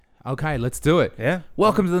Okay, let's do it. Yeah.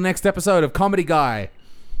 Welcome to the next episode of Comedy Guy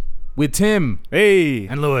with Tim Hey.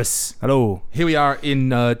 and Lewis. Hello. Here we are in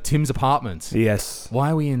Tim's apartment. Yes.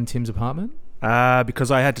 Why are we in Tim's apartment?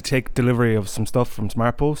 Because I had to take delivery of some stuff from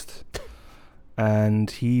SmartPost,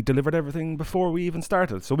 and he delivered everything before we even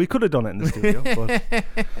started. So we could have done it in the studio, but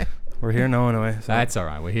we're here now anyway. So. That's all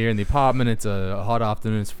right. We're here in the apartment. It's a hot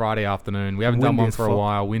afternoon. It's Friday afternoon. We haven't done Windy one as for a fuck.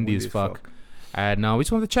 while. Windy as fuck. And we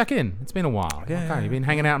just wanted to check in. It's been a while. Yeah, Okay, yeah. you've been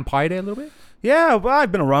hanging out in Pi Day a little bit? Yeah, well, I've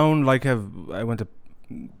been around. Like, I went to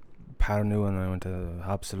Paranu and I went to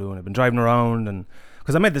Haapsalu, and I've been driving around, and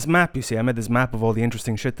because I made this map, you see, I made this map of all the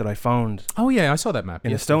interesting shit that I found Oh, yeah, I saw that map.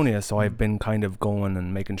 in Yes. Estonia. So I've been kind of going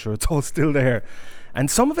and making sure it's all still there, and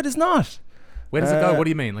some of it is not. Where does it go? What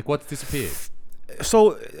do you mean? Like, what's disappeared?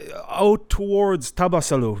 So out towards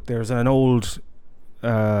Tabasalu, there's an old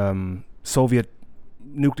Soviet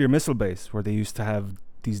nuclear missile base where they used to have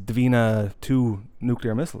these Dvina 2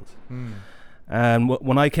 nuclear missiles. And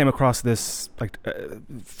when I came across this like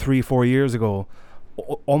 3-4 years ago,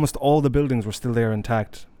 almost all the buildings were still there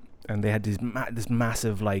intact, and they had this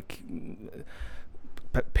massive like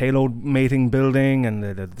payload mating building, and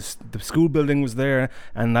the school building was there.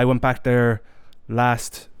 And I went back there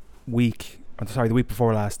the week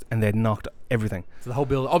before last, and they'd knocked everything. So the whole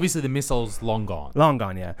building, obviously the missile's long gone. Long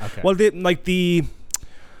gone, yeah. Okay. Well,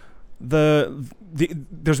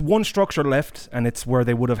 there's one structure left, and it's where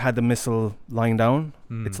they would have had the missile lying down.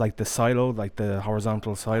 It's like the silo, like the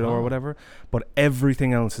horizontal silo or whatever. But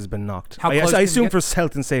everything else has been knocked. How close I can you assume get- for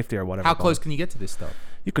health and safety or whatever. How close can you get to this stuff?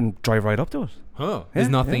 You can drive right up to it. Huh. There's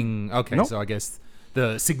Yeah, nothing. Okay, Nope. so I guess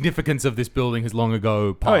the significance of this building has long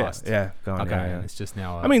ago Oh yeah, passed. yeah, gone. Okay, Yeah, yeah. it's just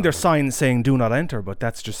now. I mean, there's signs saying "Do not enter," but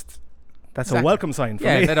that's Exactly. a welcome sign for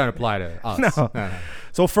yeah, me. they don't apply to us. No.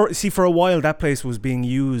 So for a while, that place was being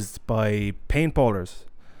used by paintballers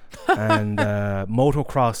and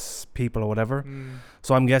motocross people or whatever.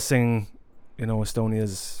 So I'm guessing,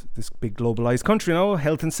 Estonia's this big globalized country,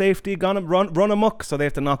 health and safety gonna run amok. So they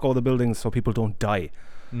have to knock all the buildings so people don't die.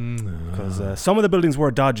 Because some of the buildings were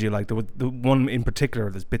dodgy, like the one in particular,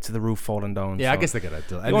 there's bits of the roof falling down. Yeah, so I guess they gotta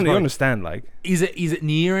do it. you understand, like. Is it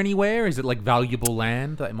near anywhere? Is it like valuable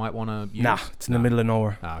land that they might want to use? Nah, it's in the middle of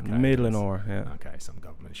nowhere. Ah, okay. Middle of nowhere, yeah. Okay, some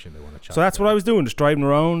government shit they want to charge. So that's what I was doing, just driving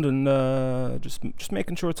around and just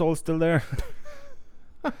making sure it's all still there.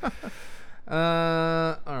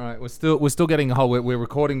 All right, we're still getting a hold. We're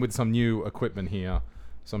recording with some new equipment here,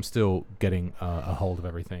 so I'm still getting a hold of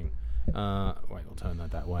everything. Wait, we'll turn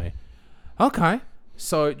that way. Okay,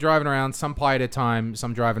 so driving around, some Pi at a time,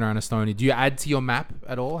 some driving around Estonia. Do you add to your map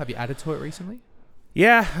at all? Have you added to it recently?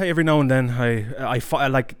 Yeah, every now and then I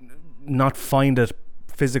like not find it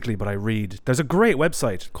physically, but I read. There's a great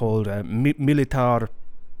website called militar.net,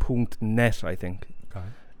 I think. Okay.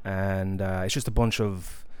 And it's just a bunch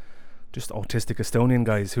of just autistic Estonian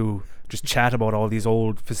guys who just chat about all these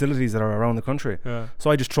old facilities that are around the country. Yeah.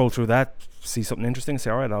 So I just troll through that, see something interesting,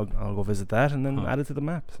 say, all right, I'll go visit that, and then add it to the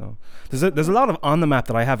map. So there's a lot of on the map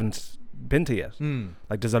that I haven't been to yet.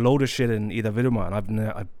 Like there's a load of shit in Ida Virumaa, and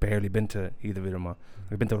I've barely been to Ida Virumaa.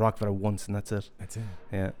 I've been to Rakvere once, and that's it. That's it.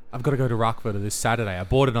 Yeah. I've got to go to Rakvere this Saturday. I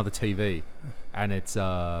bought another TV, and it's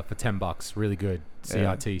for $10. Really good.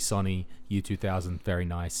 CRT, Sony, U2000, very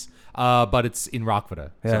nice. But it's in Rakvere.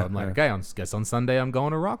 So Yeah, I'm like, yeah. okay, I guess on Sunday I'm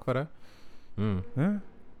going to Rakvere. Yeah.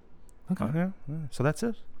 Okay. Yeah. So that's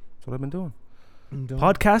it. That's what I've been doing.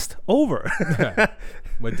 Podcast over.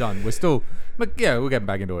 We're done. We're still, but yeah, we're getting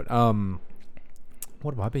back into it.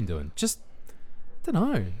 What have I been doing? Just, don't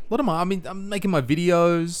know. I'm making my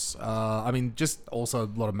videos. Just also a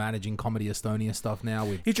lot of managing Comedy Estonia stuff now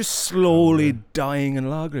with. You're just slowly dying in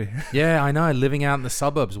Lagri. Yeah, I know. Living out in the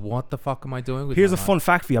suburbs. What the fuck am I doing with Here's my a fun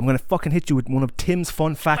fact for you. I'm going to fucking hit you with one of Tim's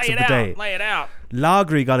fun facts of the day. Lay it out.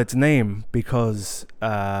 Lagri got its name because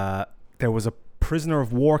there was a prisoner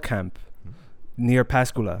of war camp near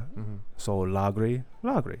Pascula. So Lagri.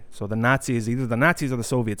 So the Nazis, either the Nazis or the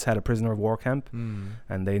Soviets, had a prisoner of war camp,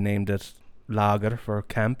 and they named it Lager for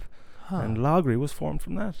camp. And Lagri was formed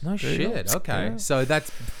from that. No There you go. shit. Okay, Yeah. so that's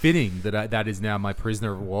fitting that is now my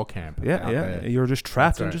prisoner of war camp. out Yeah. there. You're just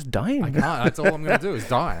trapped That's and right. just dying. I can't. That's all I'm gonna do is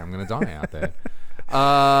die. I'm gonna die out there.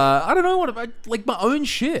 I don't know what I like my own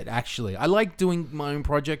shit. Actually, I like doing my own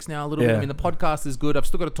projects now a little bit. Yeah. I mean, the podcast is good. I've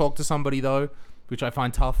still got to talk to somebody though, which I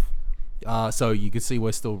find tough. So you can see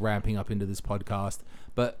we're still ramping up into this podcast,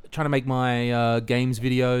 but trying to make my games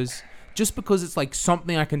videos just because it's like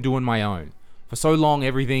something I can do on my own. For so long,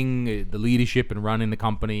 everything, the leadership and running the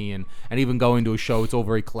company and even going to a show, it's all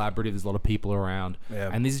very collaborative. There's a lot of people around. Yeah.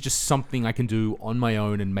 And this is just something I can do on my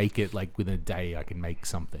own and make it like within a day I can make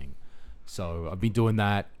something. So I've been doing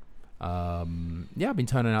that. Yeah, I've been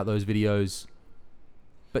turning out those videos,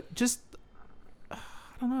 but just I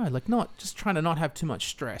don't know, like not just trying to not have too much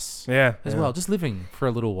stress. Yeah. As well, just living for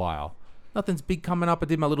a little while. Nothing's big coming up. I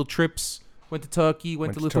did my little trips. Went to Turkey.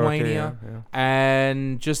 Went to Lithuania, Turkey, yeah.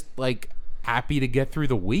 and just like happy to get through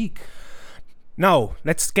the week. Now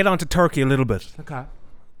let's get on to Turkey a little bit. Okay.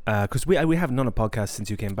 Because we haven't done a podcast since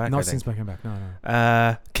you came back. Not since I came back.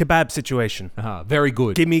 No. Kebab situation. Very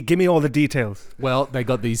good. Give me all the details. Well, they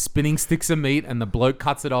got these spinning sticks of meat, and the bloke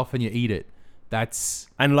cuts it off, and you eat it. That's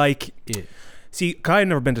And like, it. see, I've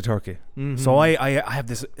never been to Turkey, so I have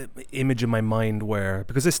this image in my mind where,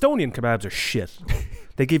 because Estonian kebabs are shit.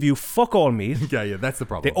 They give you fuck all meat. Yeah, that's the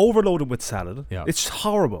problem. They overload it with salad. Yeah. It's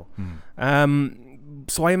horrible.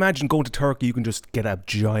 So I imagine going to Turkey, you can just get a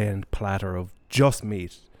giant platter of just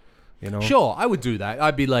meat. You know? Sure, I would do that.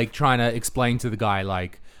 I'd be like trying to explain to the guy,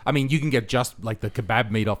 like, I mean, you can get just like the kebab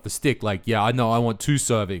meat off the stick. Like, yeah, I know, I want 2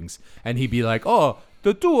 servings. And he'd be like, oh,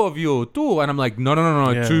 the 2 of you, 2. And I'm like, no,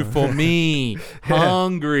 Yeah. 2 for me.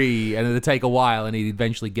 Hungry. And it'd take a while, and he'd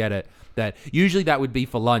eventually get it. That usually that would be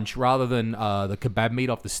for lunch rather than the kebab meat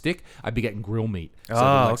off the stick. I'd be getting grill meat, so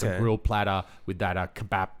like some grilled platter with that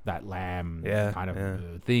kebab, that lamb kind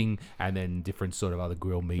of thing, and then different sort of other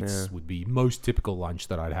grill meats would be most typical lunch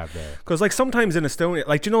that I'd have there. Because like sometimes in Estonia,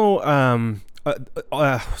 like, you know,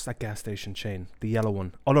 what's that gas station chain? The yellow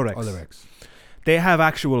one, Olerex. They have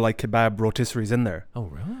actual like kebab rotisseries in there. Oh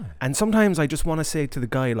right. And sometimes I just want to say to the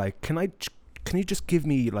guy, like, can you just give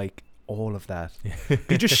me like all of that?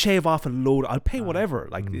 You just shave off a load. I'll pay whatever.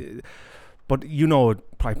 Like, but you know,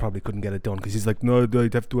 I probably couldn't get it done because he's like, no,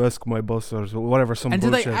 I'd have to ask my boss or whatever. Some and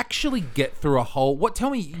bullshit. do they actually get through a whole? What? Tell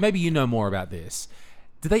me, maybe you know more about this.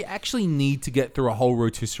 Do they actually need to get through a whole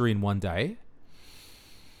rotisserie in one day?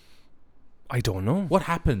 I don't know. What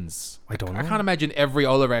happens? I don't know. I can't imagine every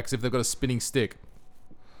Olerex if they've got a spinning stick.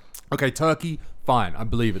 Okay, turkey, fine. I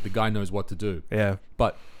believe it. The guy knows what to do. Yeah.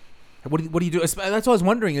 But what do you do? That's what I was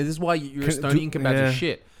wondering. Is this why your Estonian kebabs are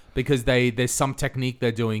shit? Because there's some technique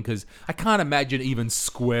they're doing. Because I can't imagine even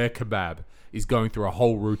square kebab is going through a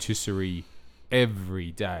whole rotisserie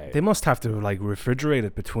every day. They must have to like refrigerate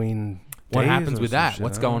it between. What happens days with or some that? shit.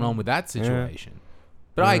 What's I going don't know. on with that situation?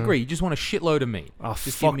 But I agree. You just want a shitload of meat. Oh,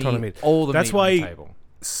 just fuck give ton me of meat. all the That's meat on the why- table.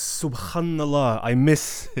 Subhanallah, I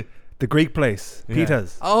miss the Greek place,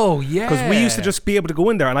 Pitas. Oh yeah. Because we used to just be able to go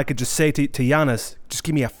in there and I could just say to Yanis, just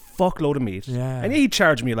give me a fuckload of meat. Yeah. And he'd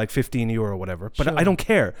charge me like €15 or whatever. But Sure. I don't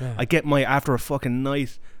care. Yeah. I get my, after a fucking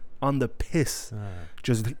night on the piss,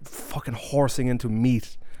 just fucking horsing into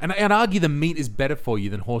meat. And I'd argue the meat is better for you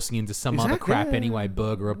than horsing into some other Exactly, crap yeah. anyway,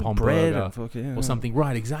 burger upon Bread burger and fucking, or something.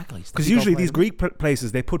 Right, exactly. Because usually these Greek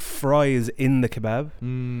places, they put fries in the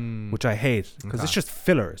kebab, which I hate. Because it's just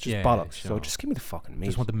filler. It's just Yeah, bollocks. sure. So just give me the fucking meat.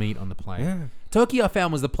 Just want the meat on the plate. Yeah. Turkey, I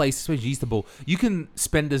found, was the place, especially Istanbul. You can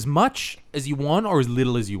spend as much as you want or as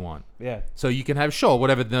little as you want. Yeah. So you can have, sure,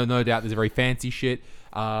 whatever. No doubt there's very fancy shit.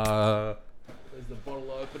 There's the bottle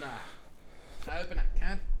opener. Open it,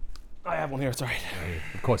 cunt. I have one here, sorry.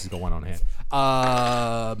 Of course, he's got one on hand.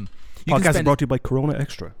 You can Podcast is spend- brought to you by Corona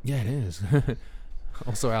Extra. Yeah, it is.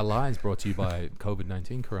 Also, our lives brought to you by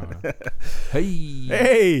COVID-19 Corona. Hey.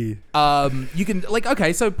 Hey! You can, like,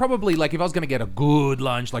 okay, so probably, like, if I was going to get a good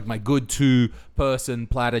lunch, like my good 2-person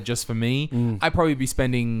platter just for me, I'd probably be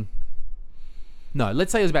spending, no,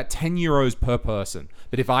 let's say it was about €10 per person.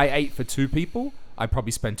 But if I ate for 2 people, I'd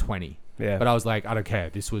probably spend 20. Yeah. But I was like, I don't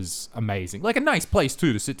care. This was amazing. Like a nice place,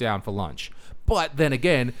 too, to sit down for lunch. But then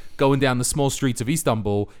again, going down the small streets of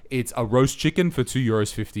Istanbul, it's a roast chicken for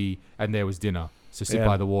 €2.50, and there was dinner. So sit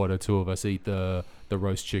by the water, 2 of us eat the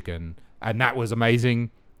roast chicken. And that was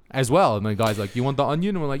amazing as well. And the guy's like, you want the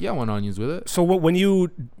onion? And we're like, yeah, I want onions with it. So when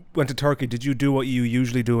you went to Turkey, did you do what you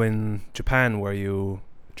usually do in Japan, where you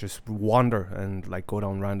just wander and like go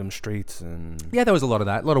down random streets and... Yeah, there was a lot of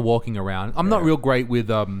that. A lot of walking around. I'm not real great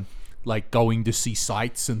with like going to see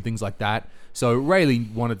sites and things like that. So really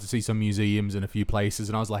wanted to see some museums and a few places.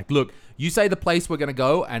 And I was like, look, you say the place we're going to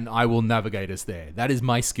go and I will navigate us there. That is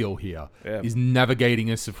my skill here, is navigating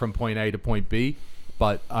us from point A to point B.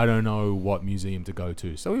 But I don't know what museum to go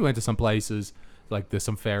to. So we went to some places, like there's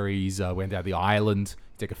some ferries. Went down the island.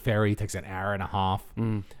 Take a ferry, takes an hour and a half.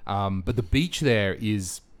 But the beach there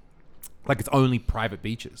is like it's only private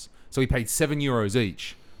beaches. So we paid €7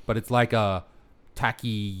 each, but it's like a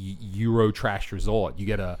tacky Euro trash resort. You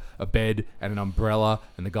get a bed and an umbrella,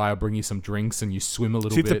 and the guy will bring you some drinks, and you swim a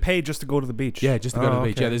little So you have bit. to pay just to go to the beach? Yeah, just to go to the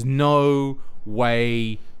beach. okay. Yeah, there's no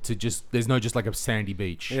way to there's no just like a sandy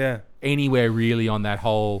beach. Yeah. Anywhere really on that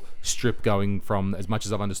whole strip going from, as much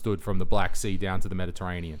as I've understood, from the Black Sea down to the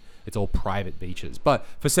Mediterranean. It's all private beaches. But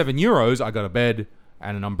for €7, I got a bed,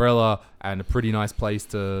 and an umbrella and a pretty nice place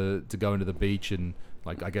to go into the beach. And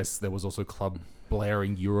like, I guess there was also club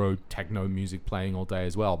blaring Euro techno music playing all day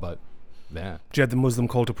as well. But yeah, Do you have the Muslim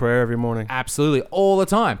call to prayer every morning? absolutely all the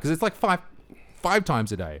time, because it's like five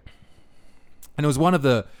times a day. And it was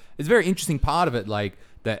it's a very interesting part of it, like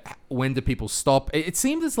that. When do people stop? It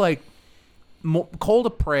seems it's like call to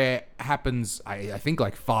prayer happens, I think,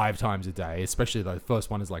 like 5 times a day, especially the first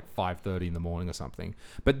one is like 5:30 in the morning or something.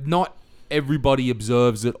 But not everybody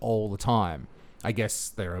observes it all the time. I guess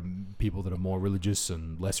there are people that are more religious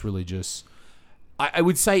and less religious. I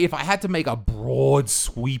would say if I had to make a broad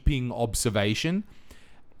sweeping observation,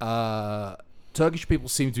 Turkish people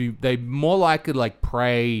seem to be, they more likely to like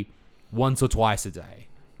pray once or twice a day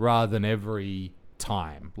rather than every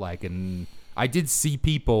time. Like, and I did see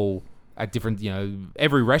people at different,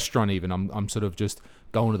 every restaurant even, I'm sort of just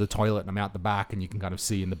going to the toilet and I'm out the back and you can kind of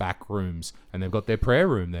see in the back rooms and they've got their prayer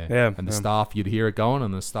room there. Yeah, and the staff, you'd hear it going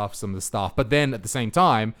and some of the staff. But then at the same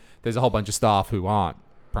time, there's a whole bunch of staff who aren't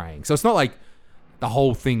praying. So it's not like the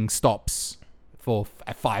whole thing stops for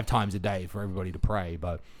 5 times a day for everybody to pray,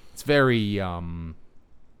 but it's very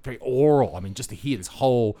oral. I mean, just to hear this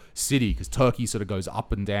whole city, because Turkey sort of goes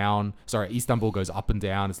up and down. Sorry, Istanbul goes up and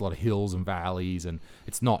down. It's a lot of hills and valleys, and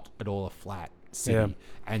it's not at all a flat city. Yeah.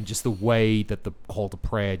 And just the way that the call to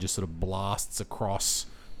prayer just sort of blasts across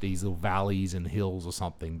these little valleys and hills or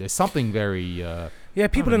something. There's something very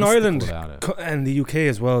people in Ireland and the UK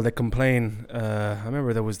as well, they complain. I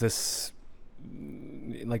remember there was this,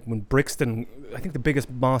 like when Brixton, I think the biggest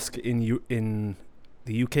mosque in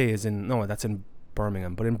the UK is that's in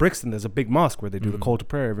Birmingham, but in Brixton there's a big mosque where they do the call to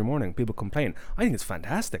prayer every morning. People complain. I think it's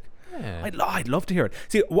fantastic. Yeah. I'd love to hear it.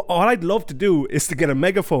 See, what I'd love to do is to get a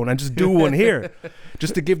megaphone and just do one here,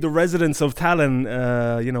 just to give the residents of Tallinn,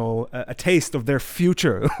 a taste of their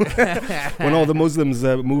future when all the Muslims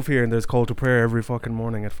move here and there's call to prayer every fucking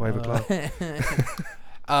morning at 5 o'clock.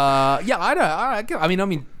 I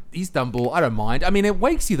mean, Istanbul, I don't mind. I mean, it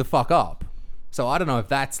wakes you the fuck up. So I don't know if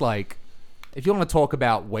that's like, if you want to talk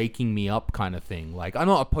about waking me up kind of thing, like I'm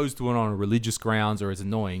not opposed to it on religious grounds or it's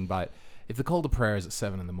annoying, but if the call to prayer is at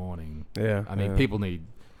 7 a.m, people need,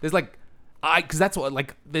 there's like, because that's what,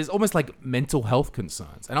 like, there's almost like mental health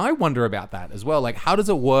concerns. And I wonder about that as well. Like, how does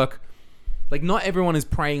it work? Like, not everyone is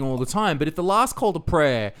praying all the time, but if the last call to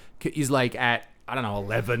prayer is like at,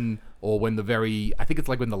 11, or when I think it's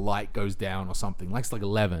like when the light goes down or something, like it's like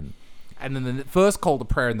 11. And then the first call to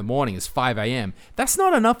prayer in the morning is 5 a.m. That's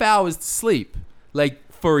not enough hours to sleep, like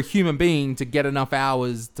for a human being to get enough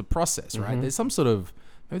hours to process, right? There's some sort of,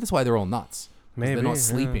 maybe that's why they're all nuts. Maybe they're not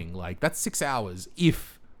sleeping. Like, that's 6 hours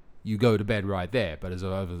if you go to bed right there. But as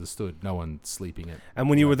I've understood, no one's sleeping it. And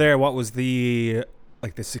when you were there, what was the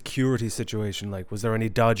security situation like? Was there any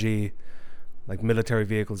dodgy, like, military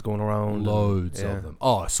vehicles going around? Loads of them.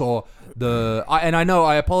 Oh, so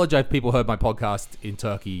I apologize if people heard my podcast in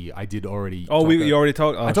Turkey. I did already. Oh, you already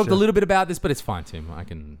talked? Oh, I talked a little bit about this, but it's fine, Tim. I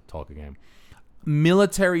can talk again.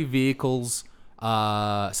 Military vehicles.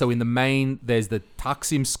 So in the main, there's the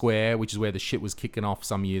Taksim Square, which is where the shit was kicking off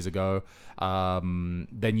some years ago.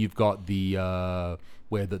 Then you've got the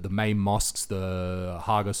where the main mosques, the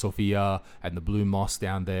Hagia Sophia and the Blue Mosque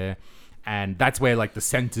down there. And that's where like the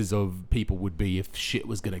centers of people would be if shit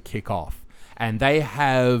was going to kick off. And they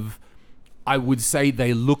have, I would say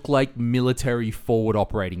they look like military forward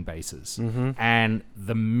operating bases. And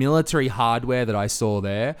the military hardware that I saw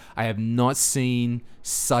there, I have not seen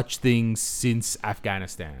such things since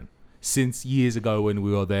Afghanistan. Since years ago when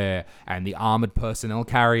we were there, and the armored personnel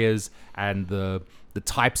carriers and the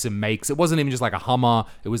types and makes. It wasn't even just like a Hummer.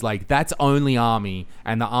 It was like, that's only army,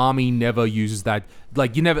 and the army never uses that.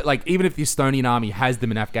 Like, you never, like, even if the Estonian army has them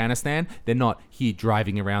in Afghanistan, they're not here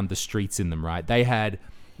driving around the streets in them, right? They had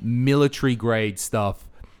military grade stuff,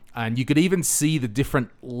 and you could even see the different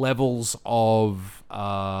levels of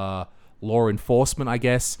law enforcement, I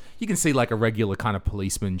guess. You can see like a regular kind of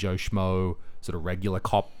policeman, Joe Schmo, sort of regular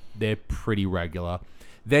cop. They're pretty regular.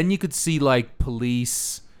 Then you could see like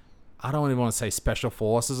police, I don't even want to say special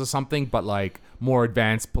forces or something, but like more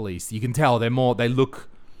advanced police. You can tell they look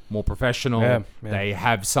more professional. Yeah. They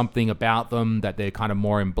have something about them that they're kind of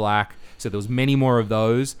more in black. So there was many more of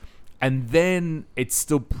those. And then it's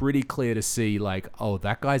still pretty clear to see like, oh,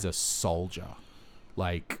 that guy's a soldier.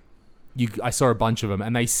 Like, I saw a bunch of them,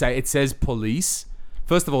 and it says police.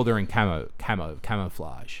 First of all, they're in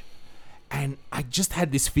camouflage. And I just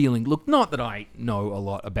had this feeling, look, not that I know a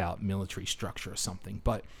lot about military structure or something,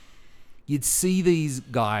 but you'd see these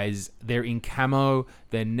guys, they're in camo,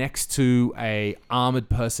 they're next to a armored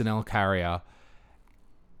personnel carrier,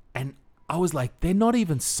 and I was like, they're not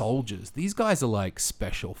even soldiers. These guys are like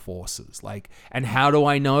special forces. Like, and how do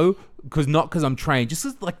I know? Not because I'm trained,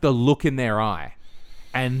 just like the look in their eye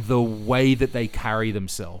and the way that they carry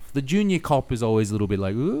themselves. The junior cop is always a little bit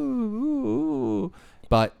like, ooh.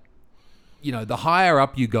 But, you know, the higher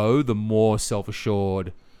up you go, the more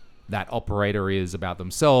self-assured that operator is about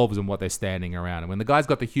themselves and what they're standing around. And when the guy's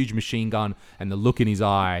got the huge machine gun and the look in his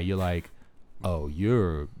eye, you're like, oh,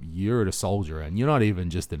 you're a soldier and you're not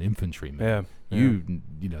even just an infantryman. Yeah.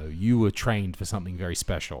 You were trained for something very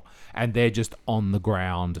special. And they're just on the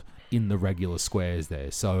ground in the regular squares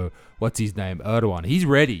there. So what's his name? Erdogan. He's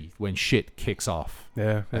ready when shit kicks off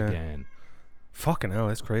again. Fucking hell,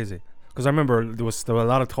 that's crazy. Because I remember there was a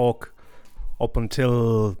lot of talk up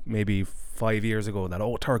until maybe 5 years ago that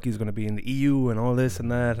Turkey's going to be in the EU and all this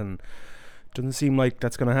and that, and it doesn't seem like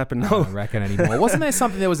that's going to happen now. I don't reckon anymore. Wasn't there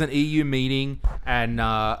something? There was an EU meeting and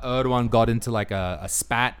Erdogan got into like a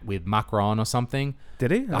spat with Macron or something.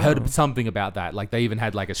 Did he? I heard something about that. Like they even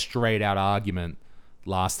had like a straight out argument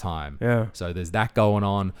last time. Yeah. So there's that going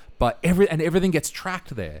on, but everything gets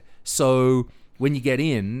tracked there. So when you get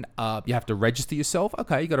in, you have to register yourself.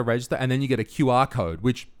 Okay, you got to register, and then you get a QR code,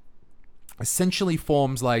 which essentially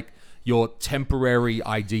forms like your temporary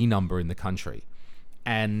ID number in the country.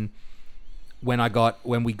 And when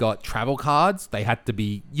we got travel cards, they had to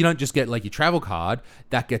be, you don't just get like your travel card,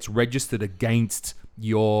 that gets registered against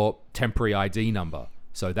your temporary ID number.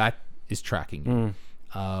 So that is tracking you.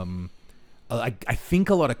 I think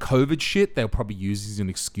a lot of COVID shit, they'll probably use as an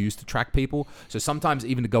excuse to track people. So sometimes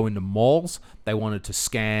even to go into malls, they wanted to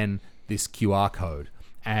scan this QR code.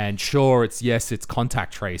 And sure, it's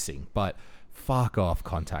contact tracing, but fuck off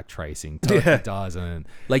contact tracing. Turkey doesn't.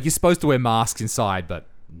 Like, you're supposed to wear masks inside, but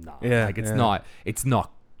no. It's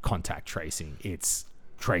not contact tracing. It's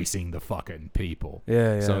tracing the fucking people.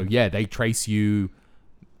 So they trace you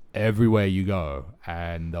everywhere you go,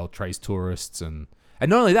 and they'll trace tourists and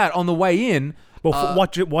not only that, on the way in. Well,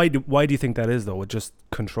 why do you think that is though? Just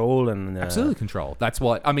control and absolutely control. That's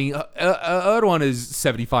what I mean. Erdogan is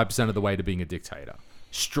 75% of the way to being a dictator.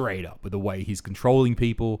 Straight up, with the way he's controlling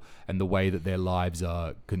people and the way that their lives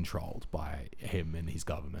are controlled by him and his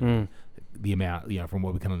government. The amount, from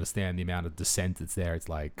what we can understand, the amount of dissent that's there, it's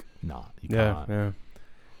like, nah, you can't. Yeah.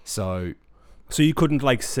 So you couldn't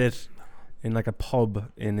like sit in like a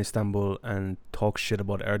pub in Istanbul and talk shit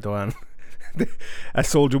about Erdogan. A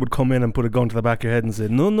soldier would come in and put a gun to the back of your head and say,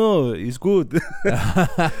 no, he's good.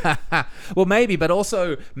 Well, maybe, but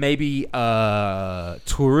also maybe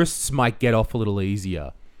tourists might get off a little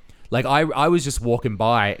easier. Like I was just walking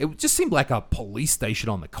by. It just seemed like a police station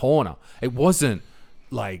on the corner. It wasn't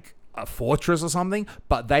like a fortress or something,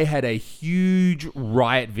 but they had a huge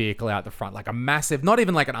riot vehicle out the front, like a massive, not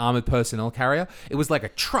even like an armored personnel carrier. It was like a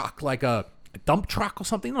truck, like a dump truck or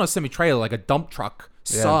something, not a semi-trailer, like a dump truck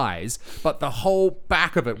size, but the whole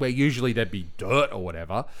back of it, where usually there'd be dirt or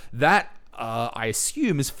whatever, that I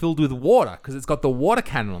assume is filled with water because it's got the water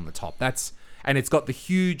cannon on the top. And it's got the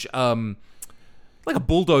huge, like a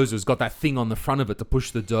bulldozer's got that thing on the front of it to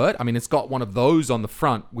push the dirt. I mean, it's got one of those on the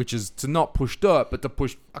front, which is to not push dirt, but to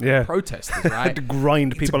push protesters, right? To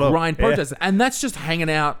grind people up. To grind protesters. And that's just hanging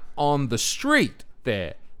out on the street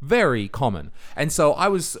there. Very common. And so I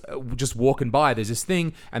was just walking by. There's this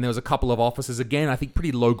thing, and there was a couple of officers, again, I think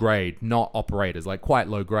pretty low grade, not operators, like quite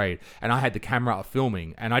low grade. And I had the camera up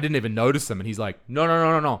filming, and I didn't even notice them. And he's like, no.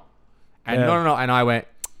 And no. And I went,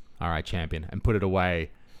 all right, champion, and put it away.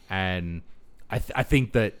 And I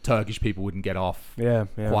think that Turkish people wouldn't get off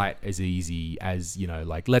quite as easy as,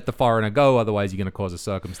 like, let the foreigner go, otherwise you're going to cause a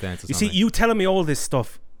circumstance or something. You see, you telling me all this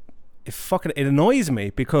stuff, it annoys me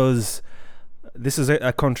because this is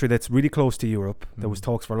a country that's really close to Europe. There was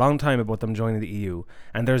talks for a long time about them joining the EU,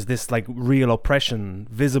 and there's this like real oppression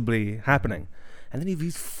visibly happening. And then you have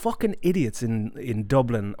these fucking idiots in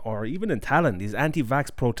Dublin or even in Tallinn, these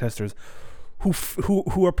anti-vax protesters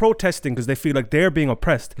who are protesting because they feel like they're being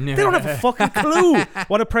oppressed. They don't have a fucking clue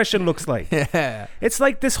what oppression looks like. It's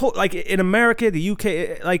like this whole, like in America, the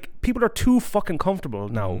UK, like people are too fucking comfortable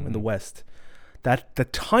now in the West that the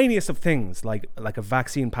tiniest of things, like a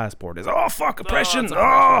vaccine passport, is oppression.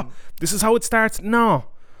 This is how it starts. No,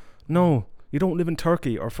 you don't live in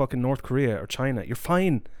Turkey or fucking North Korea or China. You're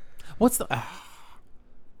fine. What's the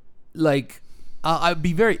I'd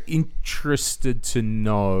be very interested to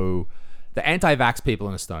know the anti-vax people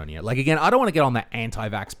in Estonia. Like, again, I don't want to get on the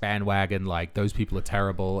anti-vax bandwagon, like those people are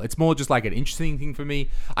terrible. It's more just like an interesting thing for me.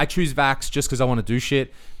 I choose vax just because I want to do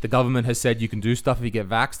shit. The government has said you can do stuff if you get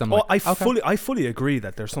vaxxed. I fully agree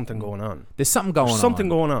that there's something going on. There's something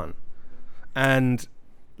going on. And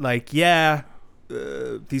like,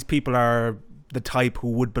 these people are the type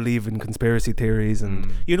who would believe in conspiracy theories,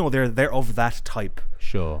 and they're of that type.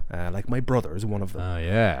 Sure. Like my brother is one of them. Oh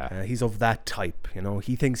yeah. He's of that type.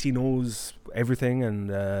 He thinks he knows everything, and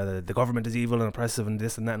the government is evil and oppressive and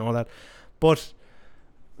this and that and all that. But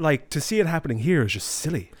like, to see it happening here is just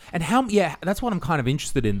silly. And that's what I'm kind of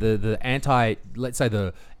interested in. The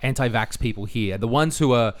anti-vax people here, the ones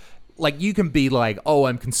who are like, you can be like, oh,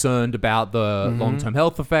 I'm concerned about the long-term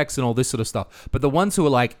health effects and all this sort of stuff. But the ones who are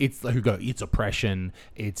like, it's oppression,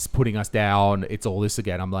 it's putting us down, it's all this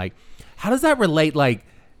again. I'm like, how does that relate? Like,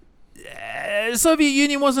 the Soviet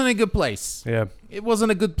Union wasn't a good place. Yeah. It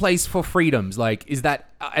wasn't a good place for freedoms. Like, is that,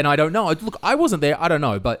 and I don't know. Look, I wasn't there. I don't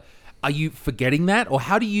know. But are you forgetting that? Or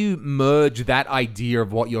how do you merge that idea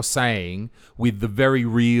of what you're saying with the very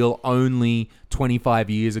real, only 25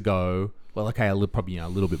 years ago? Well, okay, probably a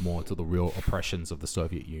little bit more to the real oppressions of the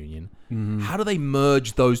Soviet Union. How do they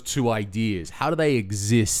merge those two ideas? How do they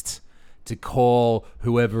exist to call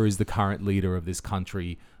whoever is the current leader of this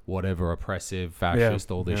country whatever, oppressive, fascist,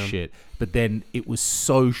 all this shit? But then it was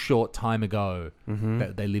so short time ago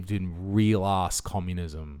that they lived in real ass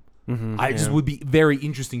communism. I just would be very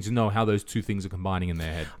interesting to know how those two things are combining in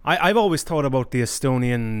their head. I've always thought about the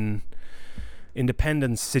Estonian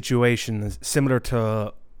independence situation as similar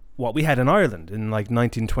to what we had in Ireland in like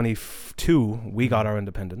 1922. We got our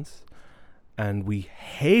independence, and we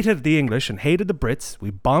hated the English and hated the Brits.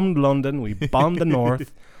 We bombed London, we bombed the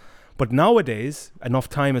North. But nowadays, enough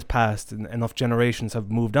time has passed and enough generations have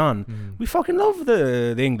moved on. We fucking love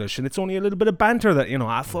the English, and it's only a little bit of banter that,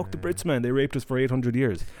 fuck the Brits, man. They raped us for 800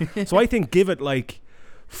 years. So I think give it like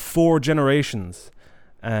 4 generations,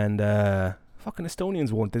 and fucking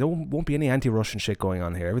Estonians won't be any anti-Russian shit going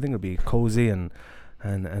on here. Everything will be cozy and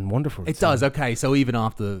wonderful. It does. Okay, so even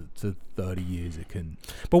after 30 years it can.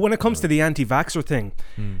 But when it comes to the anti-vaxxer thing,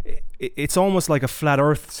 it's almost like a flat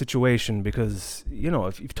earth situation, because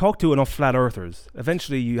if you talk to enough flat earthers,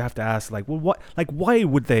 eventually you have to ask, like, well, why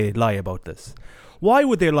would they lie about this? Why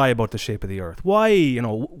would they lie about the shape of the earth? Why,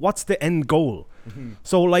 what's the end goal?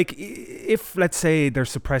 So like, if let's say they're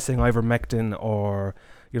suppressing ivermectin, or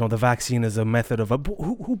the vaccine is a method of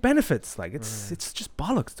who benefits? Like, it's just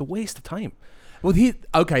bollocks. It's a waste of time. Well,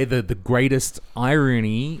 the greatest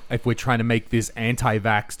irony, if we're trying to make this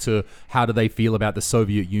anti-vax to how do they feel about the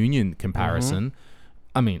Soviet Union comparison,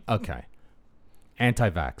 I mean, okay,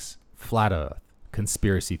 anti-vax, flat earth,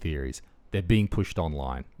 conspiracy theories, they're being pushed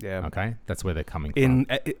online. Yeah. Okay? That's where they're coming from. In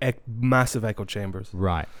massive echo chambers.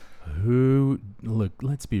 Right.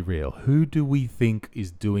 Let's be real. Who do we think is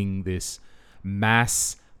doing this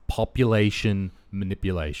population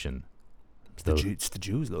manipulation? It's the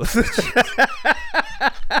Jews, though.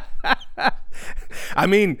 I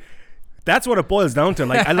mean, that's what it boils down to.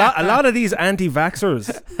 Like, a lot of these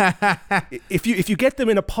anti-vaxxers, if you get them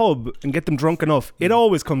in a pub and get them drunk enough, it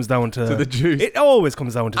always comes down to the Jews. It always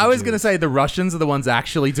comes down to the Jews. I was going to say the Russians are the ones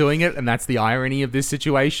actually doing it, and that's the irony of this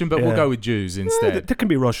situation, but we'll go with Jews instead. There can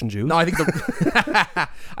be Russian Jews. No, I think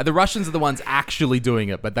the Russians are the ones actually doing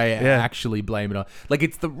it, but they actually blame it on. Like,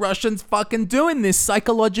 it's the Russians fucking doing this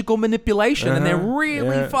psychological manipulation, and they're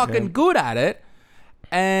really fucking good at it.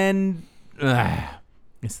 And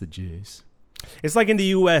it's the Jews. It's like in the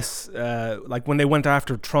US, like when they went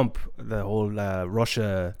after Trump, the whole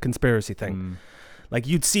Russia conspiracy thing. Like,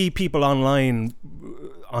 you'd see people online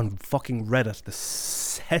on fucking Reddit, the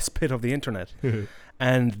cesspit of the internet,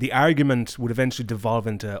 and the argument would eventually devolve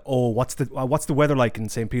into, what's the weather like in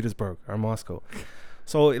St. Petersburg or Moscow?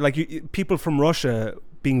 So, like, people from Russia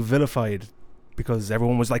being vilified because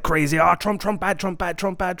everyone was like crazy. Trump bad, Trump bad,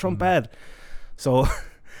 Trump bad, Trump bad. So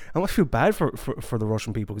I must feel bad for the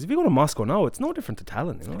Russian people, because if you go to Moscow now, it's no different to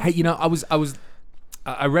Tallinn. Hey,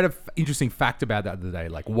 I read an interesting fact about that the other day.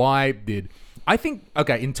 Like, in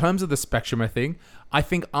terms of the spectrum thing, I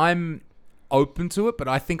think I'm open to it, but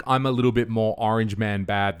I think I'm a little bit more orange man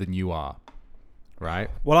bad than you are. Right?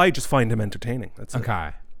 Well, I just find him entertaining. That's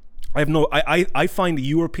okay. I find the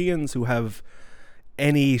Europeans who have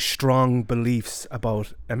any strong beliefs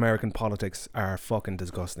about American politics are fucking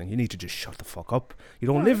disgusting. You need to just shut the fuck up. You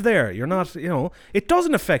don't live there. You're not, it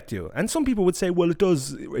doesn't affect you. And some people would say, well, it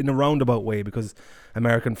does in a roundabout way, because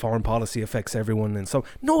American foreign policy affects everyone. And so,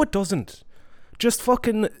 no, it doesn't. Just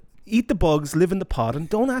fucking eat the bugs, live in the pod, and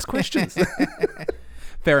don't ask questions.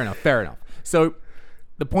 Fair enough. So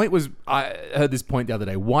the point was, I heard this point the other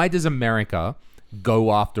day. Why does America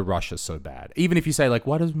go after Russia so bad? Even if you say, like,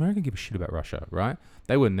 why does America give a shit about Russia, right?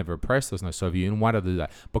 They were never oppressed. There's no Soviet Union. Why do they do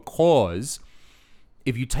that? Because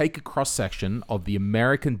if you take a cross-section of the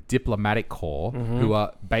American diplomatic corps who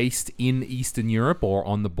are based in Eastern Europe or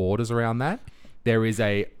on the borders around that, there is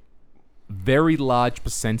a very large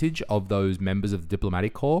percentage of those members of the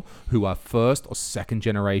diplomatic corps who are first or second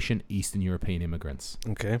generation Eastern European immigrants.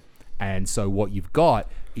 Okay. And so what you've got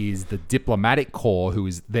is the diplomatic corps who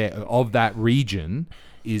is there of that region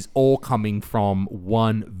is all coming from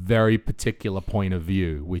one very particular point of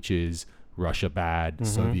view, which is Russia bad,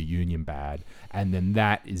 Soviet Union bad. And then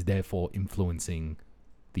that is therefore influencing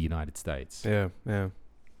the United States. Yeah, yeah.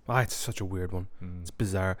 It's such a weird one. It's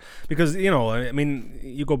bizarre. Because, I mean,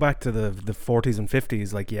 you go back to the 40s and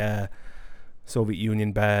 50s, like, yeah, Soviet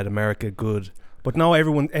Union bad, America good. But now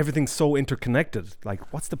everything's so interconnected.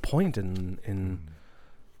 Like, what's the point in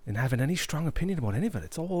having any strong opinion about any of it?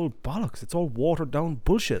 It's all bollocks. It's all watered down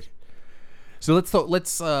bullshit. So let's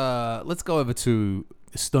go over to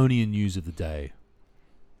Estonian news of the day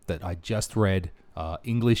that I just read.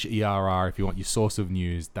 English ERR. If you want your source of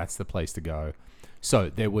news, that's the place to go.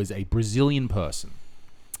 So there was a Brazilian person,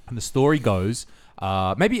 and the story goes,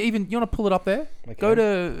 maybe even, you want to pull it up there? Go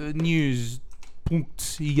to news.err.de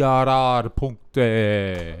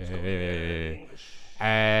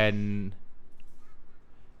and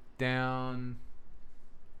down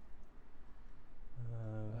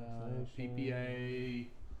PPA.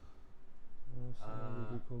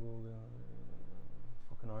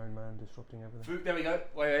 Fucking Iron Man disrupting everything. Food, there we go.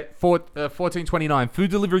 Wait. 1429.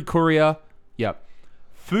 Food delivery courier. Yep.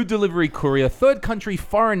 Food delivery courier, third country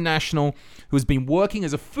foreign national who has been working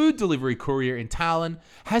as a food delivery courier in Tallinn,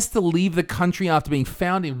 has to leave the country after being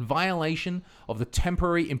found in violation of the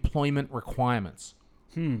temporary employment requirements.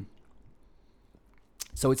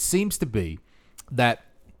 So it seems to be that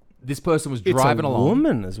this person was driving along. It's a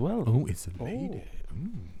woman as well. Oh, it's a lady.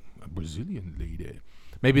 A Brazilian lady.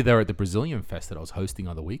 Maybe they're at the Brazilian fest that I was hosting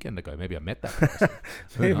on the weekend ago. Maybe I met that person.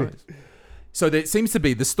 Who knows? So the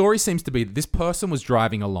story seems to be that this person was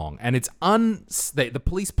driving along, and it's the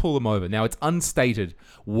police pull them over. Now, it's unstated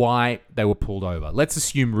why they were pulled over. Let's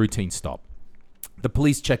assume routine stop. The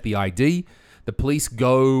police check the ID. The police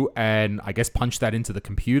go and, I guess, punch that into the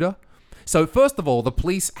computer. So first of all, the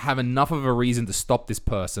police have enough of a reason to stop this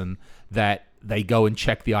person that they go and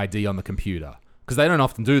check the ID on the computer. Because they don't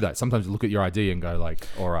often do that. Sometimes you look at your ID and go like,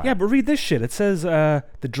 all right. Yeah, but read this shit. It says the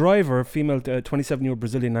driver, female 27-year-old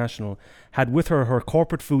Brazilian national, had with her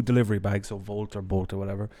corporate food delivery bag, so Volt or Bolt or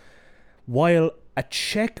whatever, while a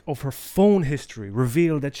check of her phone history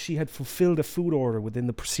revealed that she had fulfilled a food order within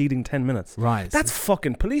the preceding 10 minutes. Right. That's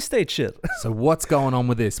fucking police state shit. So what's going on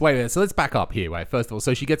with this? Wait. So let's back up here. First of all,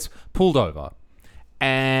 so she gets pulled over,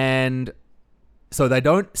 and so they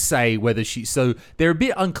don't say whether so they're a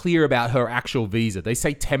bit unclear about her actual visa. They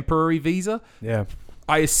say temporary visa. Yeah.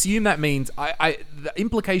 I assume that means the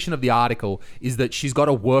implication of the article is that she's got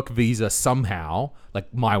a work visa somehow,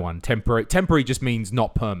 like my one, temporary. Temporary just means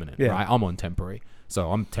not permanent, right? I'm on temporary,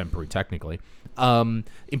 so I'm temporary technically.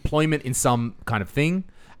 Employment in some kind of thing.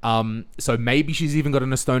 So maybe she's even got an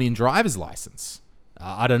Estonian driver's license.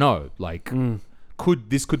 I don't know.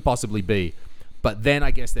 Could possibly be. But then I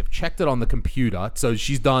guess they've checked it on the computer. So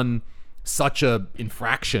she's done such a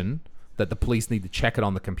infraction that the police need to check it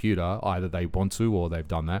on the computer. Either they want to or they've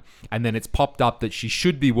done that. And then it's popped up that she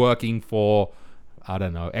should be working for, I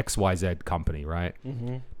don't know, XYZ company, right?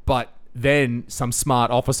 Mm-hmm. But then some smart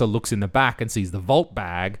officer looks in the back and sees the Volt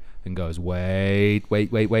bag and goes, wait.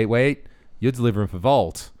 You're delivering for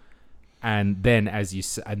Volt. And then, as you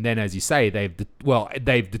say, they've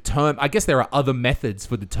determined. I guess there are other methods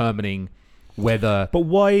for determining whether. But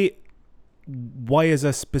why is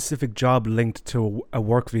a specific job linked to a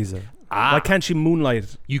work visa? Why can't she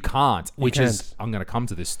moonlight? You can't. I'm going to come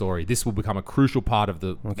to this story. This will become a crucial part of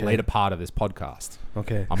the later part of this podcast.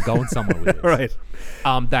 Okay. I'm going somewhere with this. Right.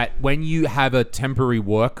 That when you have a temporary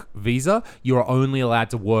work visa, you're only allowed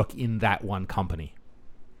to work in that one company.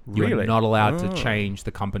 Really? You're not allowed to change the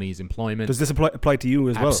company's employment. Does this apply to you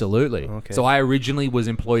as well? Absolutely. Okay. So I originally was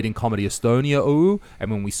employed in Comedy Estonia,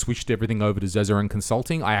 and when we switched everything over to Zezeran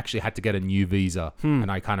Consulting, I actually had to get a new visa,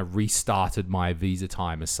 and I kind of restarted my visa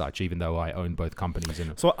time as such, even though I own both companies.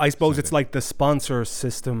 So I suppose it's like the sponsor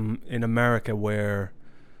system in America where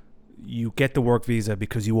you get the work visa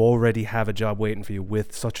because you already have a job waiting for you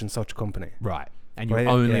with such and such company. Right. And you're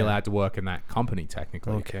only allowed to work in that company,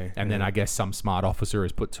 technically. Okay. And then I guess some smart officer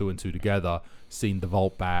has put two and two together, seen the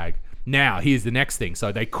Volt bag. Now, here's the next thing.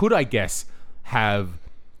 So they could, I guess, have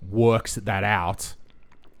worked that out.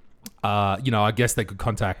 I guess they could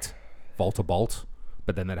contact Volt or Bolt,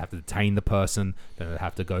 but then they'd have to detain the person. Then they'd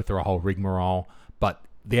have to go through a whole rigmarole. But,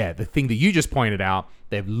 yeah, the thing that you just pointed out,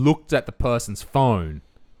 they've looked at the person's phone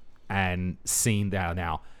and seen that.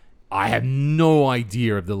 Now, I have no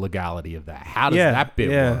idea of the legality of that. How does that bit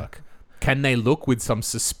work? Can they look with some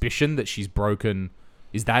suspicion that she's broken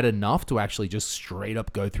Is that enough to actually just straight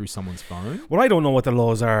up go through someone's phone? Well, I don't know what the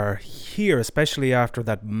laws are here, especially after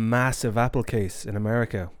that massive Apple case in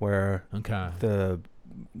America, where Okay.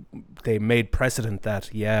 they made precedent that,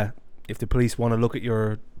 if the police want to look at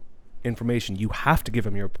your information, you have to give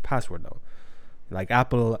them your password now. Like,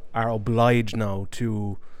 Apple are obliged now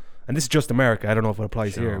to, and this is just America, I don't know if it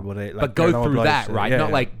applies Sure. here, but But go through that, right? Not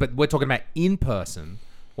Yeah. like, but we're talking about in person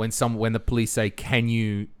when the police say, "Can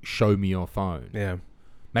you show me your phone?" Yeah.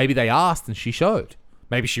 Maybe they asked and she showed.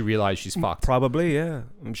 Maybe she realized she's fucked. Probably, yeah.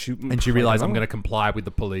 And she realized, I'm going to comply with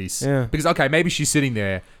the police. Yeah. Because, okay, maybe she's sitting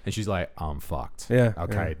there and she's like, I'm fucked. Yeah,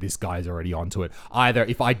 Okay, yeah. this guy's already onto it. Either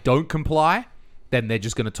if I don't comply, then they're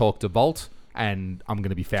just going to talk to Volt and I'm going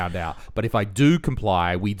to be found out. But if I do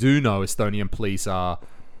comply, we do know Estonian police are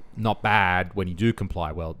not bad when you do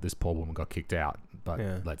comply. Well, this poor woman got kicked out, but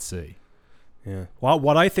Yeah. let's see. Yeah. Well,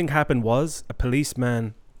 what I think happened was a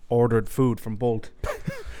policeman ordered food from Bolt.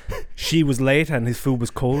 She was late and his food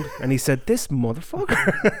was cold, and he said, "This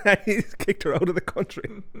motherfucker," and he kicked her out of the country.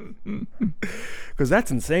 Because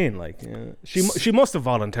that's insane. Like, yeah. she must have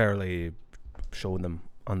voluntarily shown them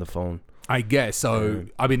on the phone. I guess so.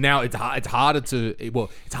 I mean, now it's hard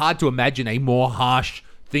to imagine a more harsh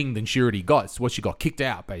thing than she already got. It's what she got kicked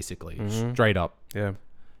out, basically, straight up. Yeah.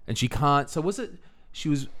 And she can't. So was it?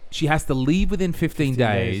 She has to leave within 15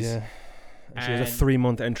 days. Yeah. And she has a And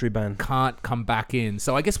 3-month entry ban. can't come back in.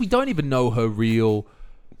 So I guess we don't even know her real.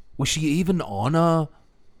 Was she even on a?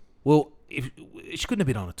 Well, if she couldn't have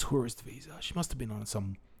been on a tourist visa, she must have been on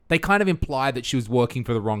some. They kind of implied that she was working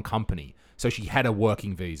for the wrong company, so she had a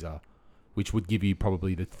working visa, which would give you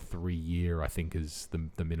probably the 3-year, I think, is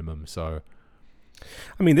the minimum. So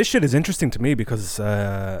I mean, this shit is interesting to me because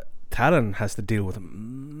Talon has to deal with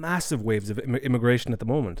massive waves of immigration at the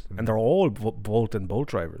moment, and they're all Bolt and Bolt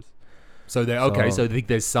drivers. So they're okay. So they think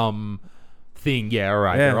there's some thing. Yeah, all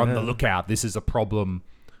right. Yeah, They're on the yeah. lookout. This is a problem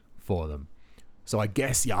for them. So I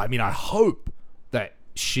guess, yeah. I mean, I hope that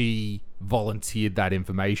she volunteered that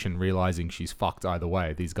information, realizing she's fucked either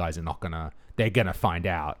way. These guys are not gonna. They're gonna find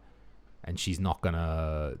out, and she's not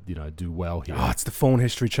gonna, do well here. Oh, it's the phone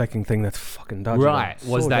history checking thing that's fucking dodgy. Right. man.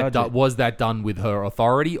 Was So that dodgy. was that done with her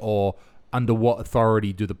authority, or under what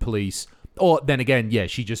authority do the police? Or then again, yeah,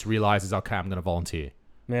 she just realizes, okay, I'm gonna volunteer.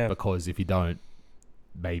 Yeah. Because if you don't,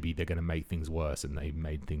 maybe they're going to make things worse, and they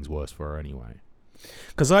made things worse for her anyway.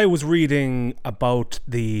 Because I was reading about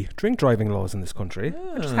the drink driving laws in this country.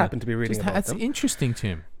 I just happened to be reading about That's them. interesting,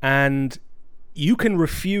 Tim. And you can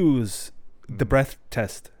refuse the breath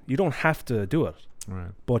test. You don't have to do it.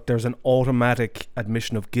 Right. But there's an automatic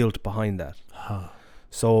admission of guilt behind that.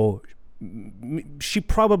 So she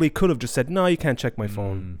probably could have just said, no, you can't check my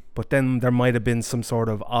phone. But then there might have been some sort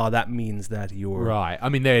of, that means that you're... Right. I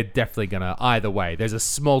mean, they're definitely going to, either way, there's a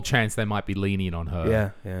small chance they might be lenient on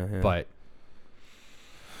her. Yeah. But,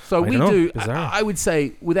 so I we don't know. do, Bizarre. I would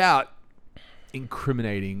say, without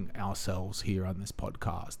incriminating ourselves here on this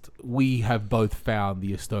podcast, we have both found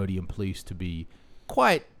the Estonian police to be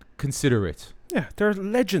quite considerate. Yeah, they're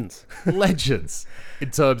legends. Legends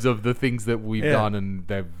in terms of the things that we've Yeah. done and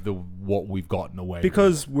what we've gotten away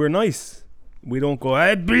Because we're nice. We don't go,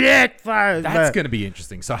 hey, breakfast. that's going to be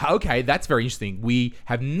interesting. So, okay, that's very interesting. We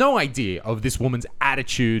have no idea of this woman's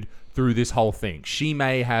attitude through this whole thing. She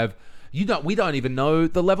may have, we don't even know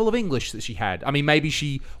the level of English that she had. I mean, maybe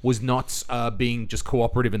she was not being just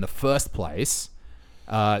cooperative in the first place.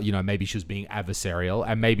 Maybe she was being adversarial,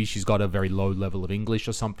 and maybe she's got a very low level of English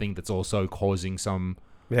or something that's also causing some,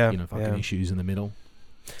 fucking issues in the middle.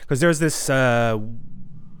 Because there's this,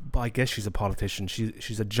 I guess she's a politician.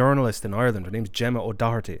 She's a journalist in Ireland. Her name's Gemma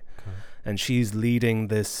O'Doherty. And she's leading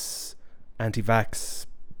this anti-vax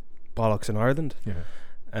bollocks in Ireland. Yeah.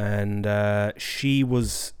 And she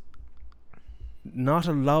was not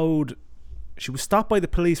allowed... She was stopped by the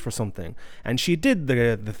police for something, and she did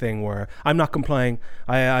the thing where I'm not complying.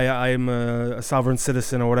 I'm a sovereign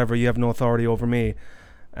citizen or whatever. You have no authority over me,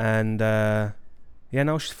 and now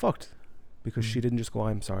she's fucked because she didn't just go,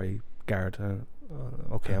 I'm sorry, guard.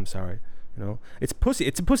 Okay, I'm sorry. It's pussy.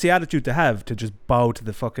 It's a pussy attitude to have, to just bow to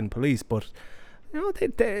the fucking police. But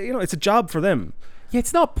they it's a job for them. Yeah,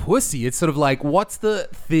 it's not pussy. It's sort of like, what's the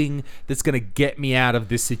thing that's going to get me out of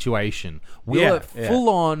this situation? Will it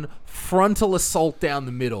full-on frontal assault down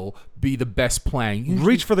the middle be the best plan? Usually,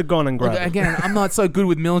 Reach for the gun and grab it. again, I'm not so good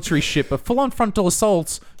with military shit, but full-on frontal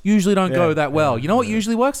assaults usually don't go that well. You know what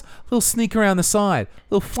usually works? A little sneak around the side,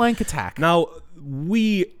 a little flank attack. Now,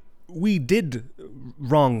 we did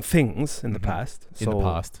wrong things in the past. In the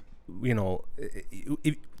past.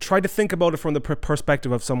 Try to think about it from the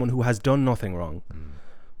perspective of someone who has done nothing wrong,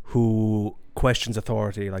 who questions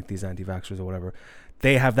authority, like these anti-vaxxers or whatever,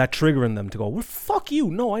 they have that trigger in them to go, well, fuck you.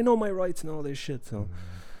 No, I know my rights and all this shit. So,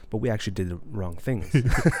 but we actually did the wrong things.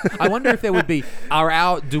 I wonder if there would be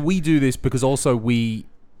do we do this because also we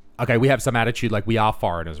have some attitude like we are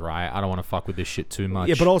foreigners, right? I don't want to fuck with this shit too much.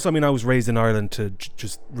 Yeah, but also, I mean, I was raised in Ireland to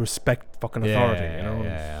just respect fucking authority. You know?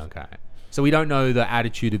 Yeah, okay. So we don't know the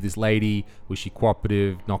attitude of this lady. Was she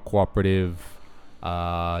cooperative, not cooperative?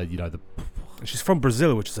 She's from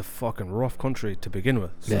Brazil, which is a fucking rough country to begin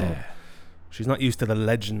with. So she's not used to the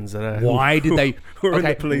legends that why did they who are in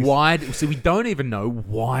the police. So we don't even know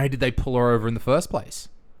why did they pull her over in the first place.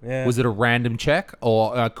 Yeah. Was it a random check,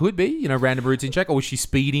 or could be, random routine check, or was she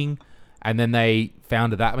speeding and then they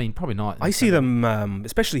found that? I mean, probably not. I see them,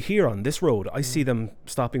 especially here on this road. I see them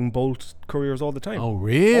stopping Bolt couriers all the time. Oh,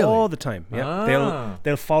 really? All the time. Yeah,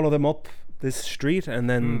 they'll follow them up this street and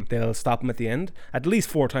then they'll stop them at the end. At least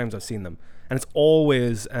 4 times I've seen them, and it's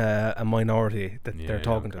always a minority that they're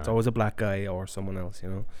talking to. It's always a black guy or someone else,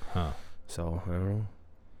 Huh. So I don't know.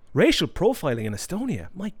 Racial profiling in Estonia.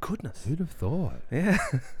 My goodness. Who'd have thought? Yeah.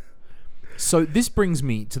 So this brings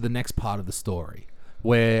me to the next part of the story,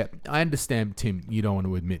 where I understand, Tim, you don't want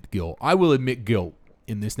to admit guilt. I will admit guilt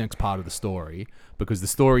in this next part of the story because the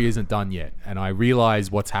story isn't done yet, and I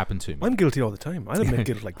realize what's happened to me. I'm guilty all the time. I'll admit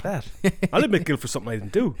guilt like that. I'll admit guilt for something I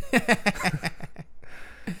didn't do.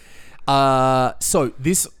 So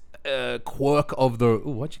this quirk of the...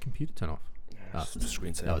 Ooh, why'd your computer turn off? The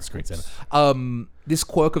screensaver. No, it's screensaver. This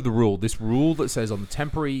quirk of the rule, this rule that says on the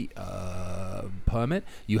temporary permit,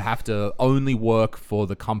 you have to only work for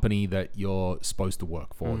the company that you're supposed to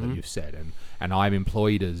work for, that you've said. And I'm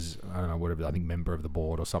employed as, I don't know, whatever, I think member of the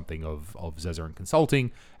board or something of Zezerin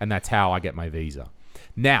Consulting, and that's how I get my visa.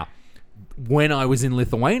 Now, when I was in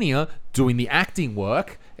Lithuania doing the acting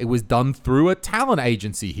work, it was done through a talent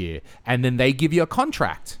agency here, and then they give you a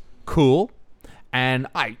contract. Cool. And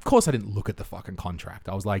of course I didn't look at the fucking contract.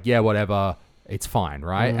 I was like, yeah, whatever, it's fine,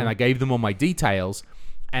 right? And I gave them all my details,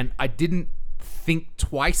 and I didn't think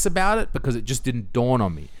twice about it because it just didn't dawn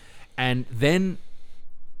on me. And then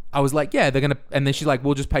I was like, yeah, they're going to... And then she's like,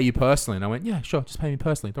 we'll just pay you personally. And I went, yeah, sure, just pay me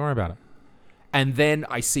personally. Don't worry about it. And then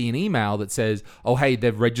I see an email that says, oh, hey,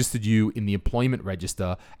 they've registered you in the employment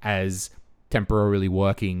register as temporarily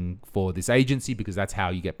working for this agency because that's how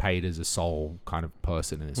you get paid as a sole kind of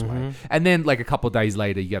person in this way. And then like a couple of days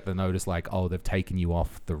later, you get the notice like, oh, they've taken you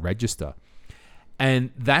off the register.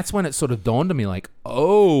 And that's when it sort of dawned on me like,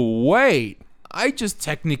 oh, wait, I just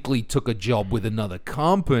technically took a job with another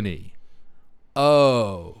company.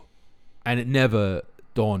 Oh. And it never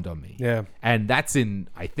dawned on me. Yeah. And that's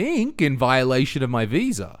I think, in violation of my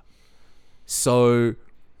visa. So,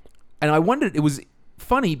 and I wondered, it was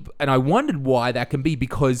funny, and I wondered why that can be,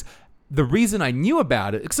 because the reason I knew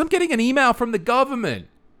about it, because I'm getting an email from the government.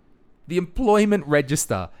 The employment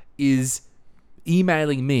register is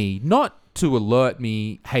emailing me, not to alert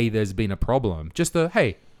me, hey, there's been a problem, just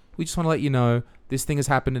hey, we just want to let you know this thing has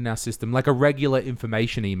happened in our system, like a regular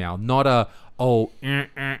information email, not a,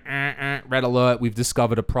 red alert, we've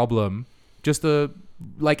discovered a problem, just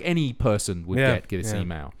like any person would get this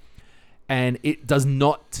email. And it does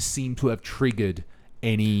not seem to have triggered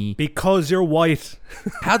any... Because you're white.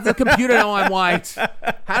 How does the computer know I'm white?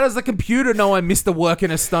 How does the computer know I missed a work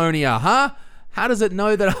in Estonia, huh? How does it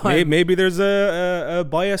know that I... Maybe there's a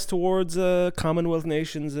bias towards Commonwealth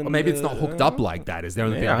nations. And, or maybe it's not hooked up like that, is the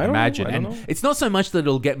only thing I can imagine. I don't know. It's not so much that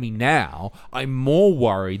it'll get me now. I'm more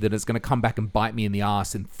worried that it's going to come back and bite me in the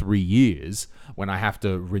ass in 3 years when I have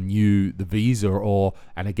to renew the visa or...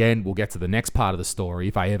 And again, we'll get to the next part of the story.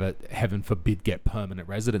 If I ever, heaven forbid, get permanent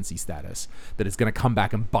residency status, that it's going to come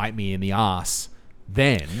back and bite me in the ass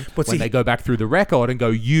then, but when they go back through the record and go,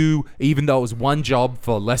 you, even though it was one job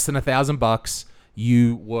for less than $1,000,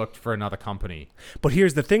 you worked for another company. But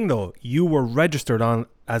here's the thing, though. You were registered on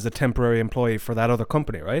as a temporary employee for that other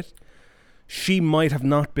company, right? She might have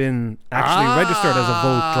not been actually registered as a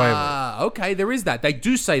Volt driver. Okay, there is that. They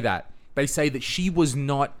do say that. They say that she was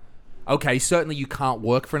not... Okay, certainly you can't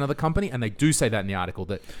work for another company, and they do say that in the article,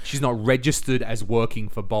 that she's not registered as working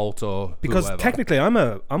for Bolt or because whoever. Technically I'm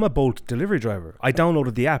a Bolt delivery driver. I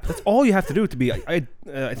downloaded the app. That's all you have to do to be... I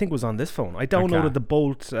think it was on this phone. I downloaded the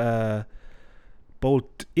Bolt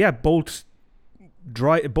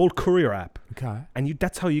Bolt Courier app. Okay. And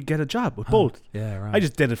that's how you get a job with Bolt. Yeah, right. I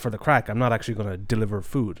just did it for the crack. I'm not actually going to deliver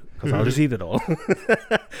food because I'll just eat it all.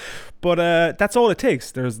 But that's all it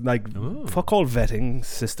takes. There's like fuck all vetting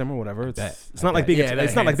system or whatever. It's not like being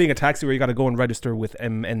like being a taxi where you got to go and register with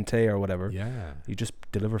MNT or whatever. Yeah. You just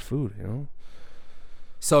deliver food, you know.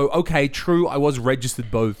 So, okay, true, I was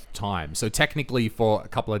registered both times. So technically for a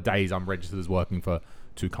couple of days I'm registered as working for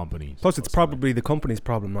to companies. Plus, it's probably the company's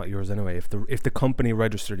problem, not yours anyway. If the company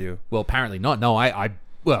registered you, Well, apparently not. No,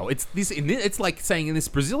 well, it's this. It's like saying in this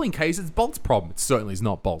Brazilian case, it's Bolt's problem. It certainly is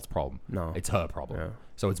not Bolt's problem. No. It's her problem. Yeah.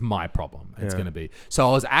 So it's my problem. It's Yeah. going to be. So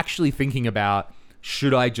I was actually thinking about,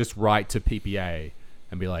 should I just write to PPA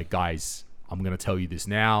and be like, guys, I'm going to tell you this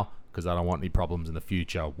now because I don't want any problems in the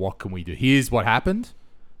future. What can we do? Here's what happened.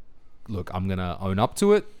 Look, I'm going to own up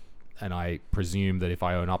to it. And I presume that if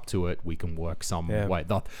I own up to it, we can work some way.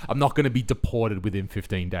 I'm not going to be deported within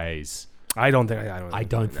 15 days. I don't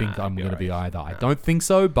think I'm going to be either. I don't think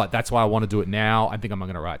so, but that's why I want to do it now. I think I'm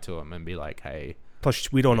going to write to him and be like, hey.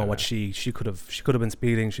 Plus, we don't know what she could have been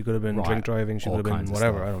speeding. She could have been drink driving. She could have been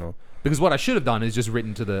whatever. I don't know. Because what I should have done is just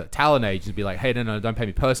written to the talent agents and be like, hey, no, don't pay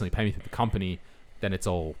me personally. Pay me through the company. Then it's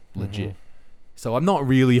all legit. So I'm not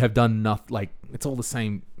really have done enough. Like, it's all the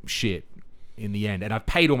same shit in the end. And I've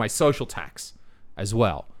paid all my social tax as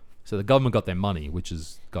well. So the government got their money, which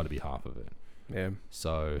has got to be half of it. Yeah.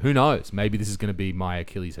 So who knows? Maybe this is going to be my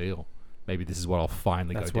Achilles heel. Maybe this is what I'll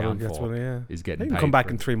finally go down for. Is getting you can paid come back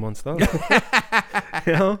in 3 months though.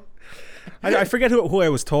 You know? I forget who I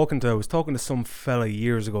was talking to. I was talking to some fella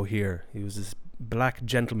years ago here. He was this black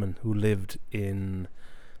gentleman who lived in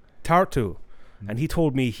Tartu. And he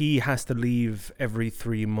told me he has to leave every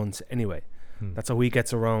 3 months anyway. That's how he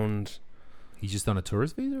gets around. He's just on a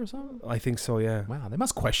tourist visa or something? I think so, yeah. Wow, they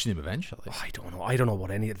must question him eventually. I don't know. I don't know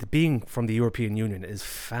what any... Being from the European Union is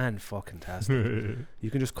fan-fucking-tastic.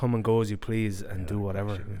 You can just come and go as you please and do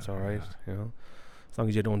whatever. It's all right, you know. As long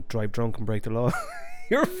as you don't drive drunk and break the law,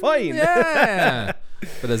 you're fine. Yeah.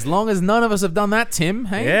 But as long as none of us have done that, Tim,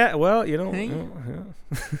 hey? Yeah, well, you know. Hey?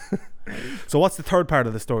 Yeah. So what's the third part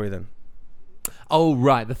of the story then? Oh,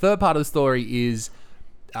 right. The third part of the story is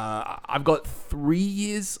I've got 3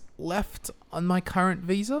 years left on my current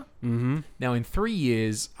visa. Mm-hmm. Now, in 3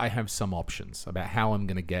 years, I have some options about how I'm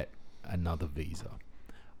going to get another visa.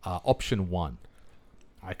 Option 1,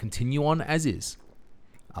 I continue on as is.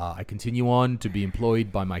 I continue on to be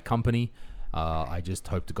employed by my company. I just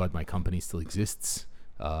hope to God my company still exists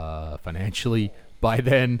financially by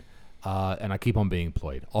then, and I keep on being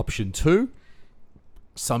employed. Option 2,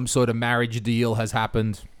 some sort of marriage deal has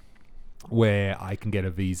happened where I can get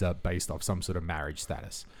a visa based off some sort of marriage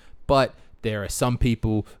status. But there are some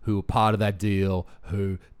people who are part of that deal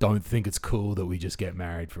who don't think it's cool that we just get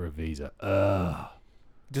married for a visa.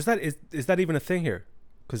 Is that even a thing here?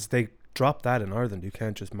 Because they dropped that in Ireland. You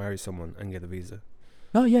can't just marry someone and get a visa.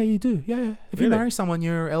 No, yeah, you do. Yeah. If Really? you marry someone,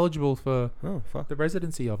 you're eligible for fuck. the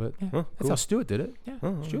residency of it. Yeah. Oh, That's cool. how Stuart did it. Yeah,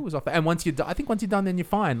 Oh, Stuart was off. And once I think once you're done, then you're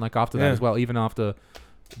fine. Like after that Yeah. as well, even after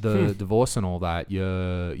the divorce and all that,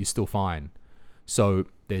 you're still fine. So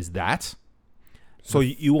there's that. So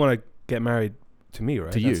you want to get married to me,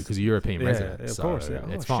 right? To you, because you're European resident. Yeah, of so course. Yeah.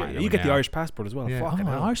 It's Oh, fine. shit. You get the Irish passport as well. Yeah. Fucking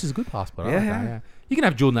hell. Irish is a good passport. I Yeah, like that, yeah. yeah. You can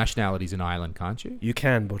have dual nationalities in Ireland, can't you? You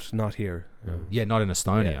can, but not here. Yeah, not in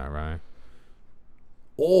Estonia, Yeah. right?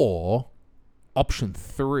 Or option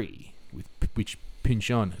 3, which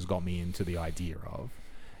Pinchon has got me into the idea of,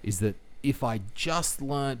 is that if I just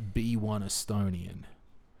learnt B1 Estonian,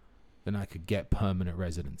 then I could get permanent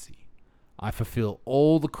residency. I fulfill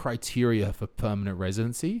all the criteria for permanent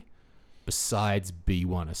residency besides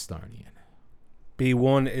B1 Estonian.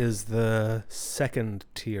 B1 is the second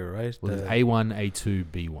tier, right? Well, there's A1, A2,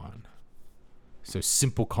 B1. So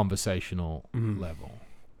simple conversational level.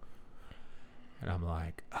 And I'm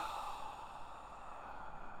like,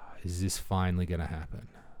 is this finally going to happen?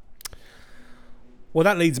 Well,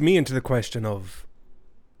 that leads me into the question of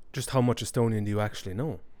just how much Estonian do you actually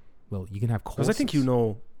know? Well, you can have courses. Because I think you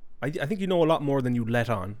know... I think you know a lot more than you let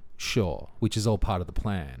on. Sure, which is all part of the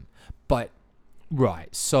plan. But,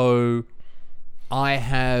 right, so I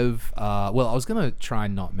have... well, I was going to try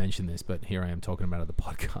and not mention this, but here I am talking about it on the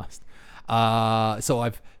podcast.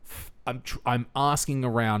 So I'm asking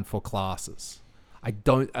around for classes. I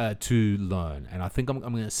don't... to learn. And I think I'm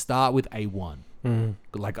going to start with A1.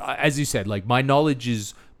 Like, as you said, like, my knowledge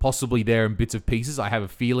is possibly there in bits of pieces. I have a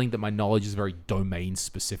feeling that my knowledge is very domain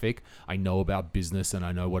specific. I know about business and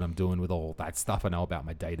I know what I'm doing with all that stuff. I know about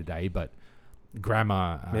my day-to-day, but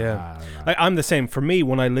grammar... Yeah. I'm the same. For me,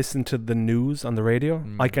 when I listen to the news on the radio,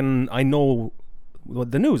 I know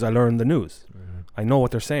the news. I learn the news. I know what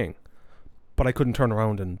they're saying. But I couldn't turn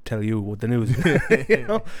around and tell you what the news is. You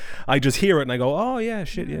know? I just hear it and I go, oh, yeah,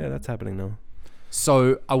 shit, yeah, that's happening now.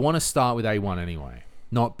 So I want to start with A1 anyway.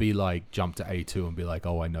 Not be like, jump to A2 and be like,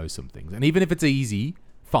 oh, I know some things. And even if it's easy,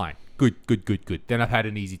 fine. Good. Then I've had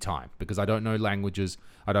an easy time because I don't know languages.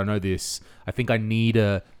 I don't know this. I think I need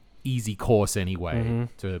a easy course anyway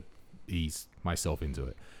to ease myself into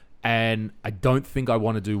it. And I don't think I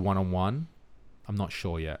want to do one-on-one. I'm not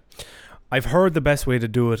sure yet. I've heard the best way to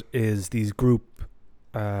do it is these group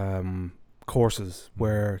courses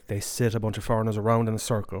where they sit a bunch of foreigners around in a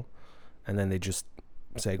circle, and then they just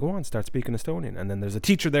say, go on, start speaking Estonian. And then there's a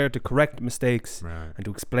teacher there to correct mistakes and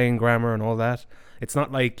to explain grammar and all that. It's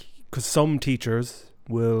not like, because some teachers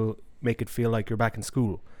will make it feel like you're back in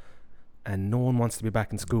school, and no one wants to be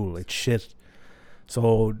back in school. It's shit.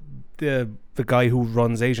 So the guy who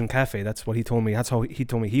runs Asian Cafe, that's what he told me. That's how he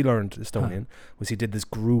told me he learned Estonian. Was he did this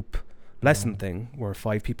group lesson thing where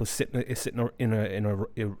 5 people sit in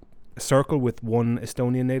a circle with one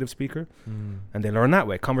Estonian native speaker, and they learn that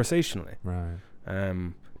way conversationally.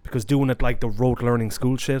 Right. Because doing it like the rote learning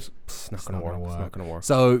school shit, it's not gonna work. It's not gonna work.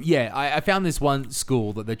 So yeah, I found this one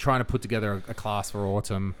school that they're trying to put together a class for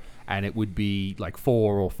autumn, and it would be like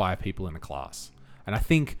 4 or 5 people in a class. And I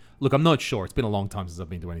think, look, I'm not sure. It's been a long time since I've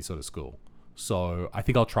been to any sort of school. So I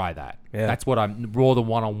think I'll try that. Yeah. That's what I'm raw the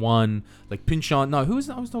one-on-one. Like Pinchan. No, who was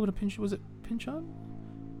I was talking to Pinchan? Was it Pinchan?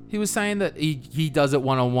 He was saying that he does it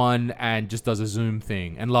one-on-one and just does a Zoom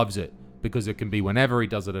thing and loves it because it can be whenever. He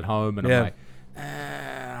does it at home. And I'm like,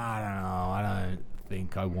 I don't know. I don't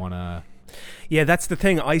think I want to. Yeah, that's the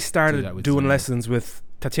thing. I started doing lessons with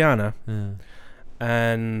Tatiana,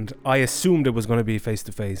 and I assumed it was going to be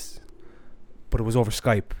face-to-face, but it was over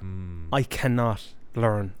Skype. I cannot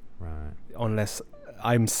learn unless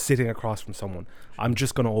I'm sitting across from someone. I'm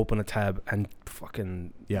just going to open a tab and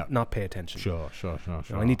fucking not pay attention. Sure.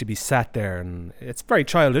 I need to be sat there, and it's very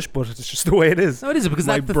childish, but it's just the way it is. No, it is, because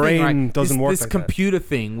my that's the brain thing, right? doesn't work this like computer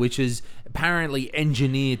thing, which is apparently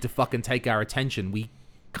engineered to fucking take our attention. We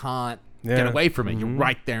can't get away from it. You're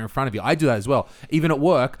right there in front of you. I do that as well. Even at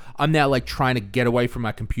work, I'm now like trying to get away from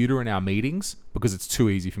my computer in our meetings because it's too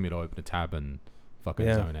easy for me to open a tab and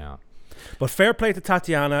fucking zone out. But fair play to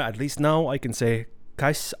Tatiana. At least now I can say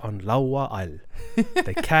Kais on laua al.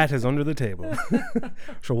 The cat is under the table.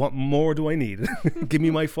 So what more do I need? Give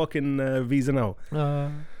me my fucking visa now.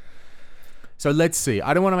 So let's see.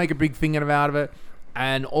 I don't want to make a big thing out of it.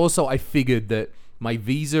 And also I figured that my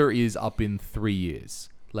visa is up in 3 years.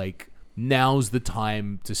 Like, now's the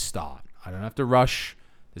time to start. I don't have to rush.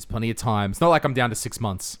 There's plenty of time. It's not like I'm down to 6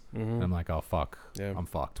 months. And I'm like, oh, fuck. Yeah. I'm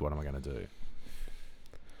fucked. What am I going to do?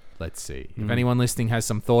 Let's see. If anyone listening has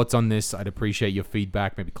some thoughts on this, I'd appreciate your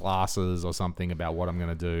feedback, maybe classes or something about what I'm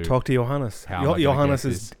going to do. Talk to Johannes.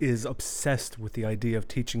 Johannes is obsessed with the idea of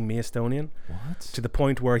teaching me Estonian. What? To the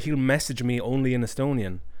point where he'll message me only in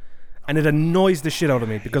Estonian. And it annoys the shit out of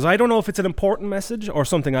me because I don't know if it's an important message or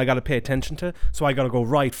something I got to pay attention to. So I got to go,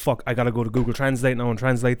 I got to go to Google Translate now and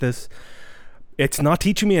translate this. It's not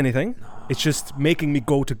teaching me anything. No. It's just making me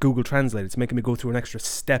go to Google Translate. It's making me go through an extra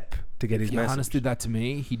step to get his message. If Johannes did that to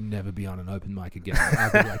me, he'd never be on an open mic again.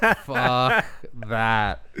 I'd be like, fuck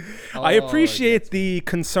that. I appreciate the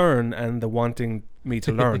concern and the wanting me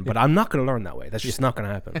to learn, but I'm not going to learn that way. That's just not going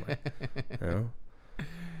to happen. Like, you know?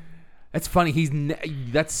 It's funny.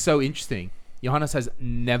 That's so interesting. Johannes has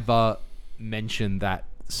never mentioned that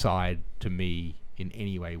side to me in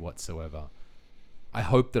any way whatsoever. I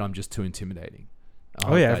hope that I'm just too intimidating.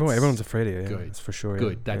 Everyone's afraid of you. Good. That's for sure.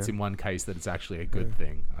 Good. That's in one case that it's actually a good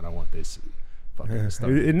thing. I don't want this fucking stuff.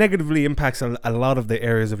 It negatively impacts a lot of the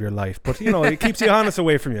areas of your life, but you know it keeps Johannes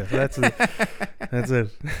away from you. That's it. That's it.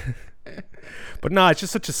 But no, it's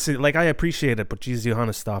just such a like I appreciate it, but geez,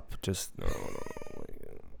 Johannes, stop. Just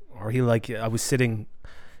or he like I was sitting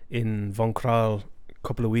in Von Kral a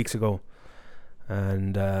couple of weeks ago,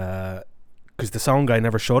 and because the sound guy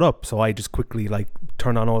never showed up, so I just quickly like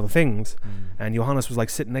turned on all the things, and Johannes was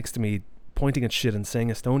like sitting next to me pointing at shit and saying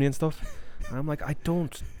Estonian stuff, and I'm like, I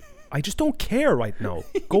just don't care right now.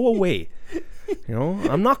 Go away. You know,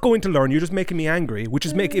 I'm not going to learn. You're just making me angry, which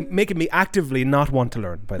is making me actively not want to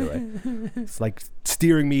learn, by the way. It's like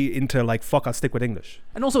steering me into like, fuck, I'll stick with English.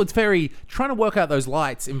 And also it's trying to work out those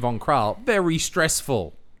lights in Von Kral, very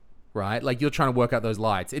stressful. Right? Like you're trying to work out those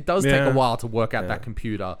lights. It does take a while to work out that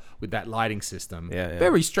computer with that lighting system.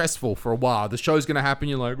 Very stressful for a while. The show's going to happen.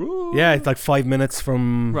 You're like, ooh. Yeah, it's like 5 minutes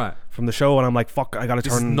from the show, and I'm like, fuck, I got to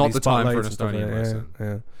turn. This is not the time for an Estonian lesson.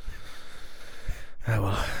 Yeah.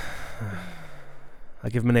 Well, I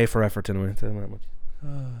give him an A for effort anyway. Tell him that much.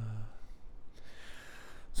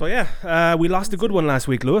 So yeah, we lost a good one last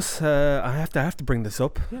week, Lewis. I have to bring this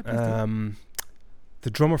up. Yeah, the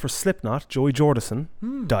drummer for Slipknot, Joey Jordison,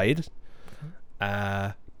 died.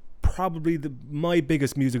 Probably my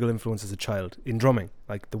biggest musical influence as a child in drumming.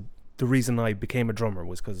 Like the reason I became a drummer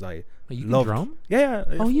was because I loved drum. Yeah.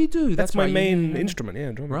 Oh, you do. That's my main instrument.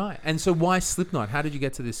 Yeah, drumming. Right. And so why Slipknot? How did you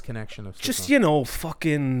get to this connection of Slipknot? Just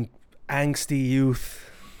fucking angsty youth.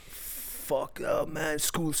 Fuck, oh man,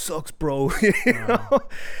 school sucks, bro. you know?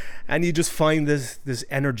 And you just find this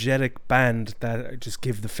energetic band that just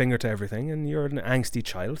give the finger to everything, and you're an angsty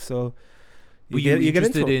child, so Were you get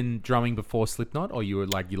interested into it. in drumming before Slipknot, or you were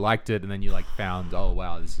like you liked it and then you like found, oh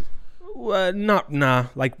wow, this is Nah.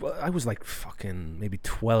 Like I was like fucking maybe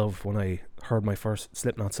 12 when I heard my first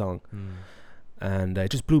Slipknot song, and it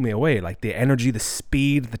just blew me away. Like the energy, the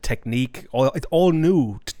speed, the technique, it's all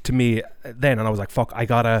new to me then, and I was like, fuck, I'm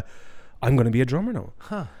gonna be a drummer now.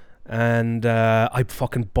 huh. And I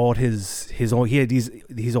fucking bought his own. He had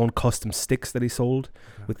his own custom sticks that he sold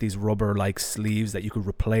with these rubber like sleeves that you could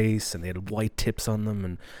replace, and they had white tips on them.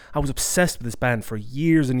 And I was obsessed with this band for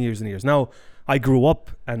years and years and years. Now I grew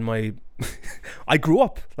up, and my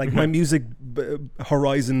my music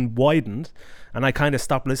horizon widened, and I kind of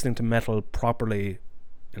stopped listening to metal properly,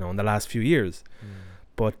 in the last few years.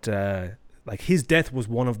 But like his death was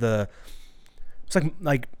one of the. It's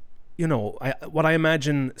like. What I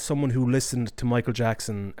imagine someone who listened to Michael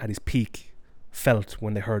Jackson at his peak felt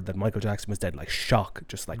when they heard that Michael Jackson was dead, like shock,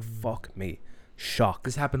 just like fuck me, shock.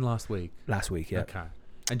 This happened last week. Last week, yeah. Okay.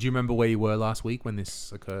 And do you remember where you were last week when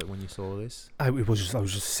this occurred? When you saw this? I was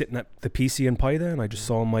just sitting at the PC in Pi there, and I just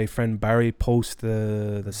saw my friend Barry post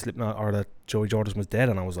the Slipknot or that Joey Jordison was dead,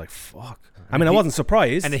 and I was like, fuck. I mean, I wasn't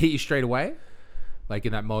surprised. And it hit you straight away, like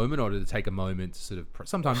in that moment, or did it take a moment to sort of?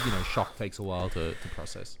 Sometimes shock takes a while to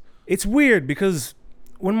process. It's weird because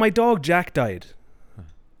when my dog Jack died,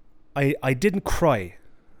 I didn't cry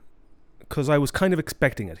because I was kind of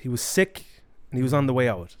expecting it. He was sick and he was on the way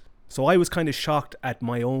out. So I was kind of shocked at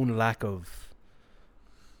my own lack of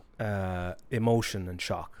emotion and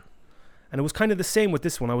shock. And it was kind of the same with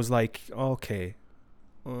this one. I was like, okay,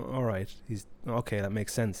 all right. He's okay. That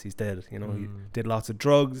makes sense. He's dead. He did lots of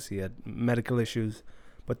drugs. He had medical issues.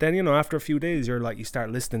 But then, after a few days, you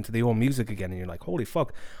start listening to the old music again, and you're like, holy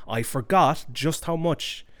fuck, I forgot just how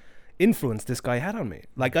much influence this guy had on me.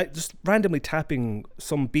 Like, I just randomly tapping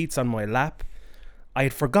some beats on my lap, I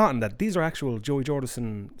had forgotten that these are actual Joey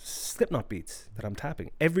Jordison Slipknot beats that I'm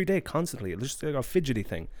tapping every day, constantly. It was just like a fidgety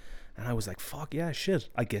thing. And I was like, fuck, yeah, shit.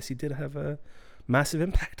 I guess he did have a massive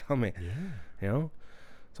impact on me. Yeah.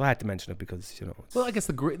 So I had to mention it because, Well, I guess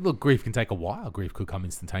grief can take a while. Grief could come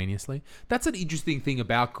instantaneously. That's an interesting thing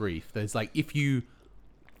about grief. There's like, if you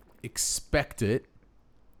expect it,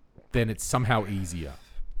 then it's somehow easier.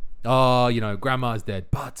 Oh, grandma's dead,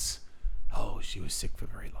 but, she was sick for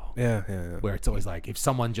very long. Yeah. Where it's always like, if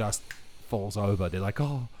someone just falls over, they're like,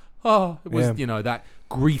 it was, that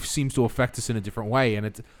grief seems to affect us in a different way.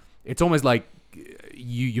 And it's almost like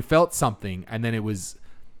you felt something, and then it was,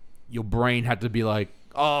 your brain had to be like,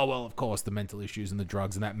 oh, well, of course, the mental issues and the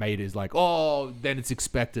drugs, and that made it is like, then it's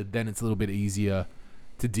expected, then it's a little bit easier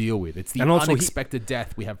to deal with. It's the unexpected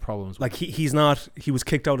death we have problems with. Like, he was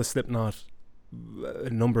kicked out of Slipknot a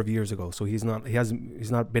number of years ago, so he's not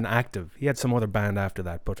been active. He had some other band after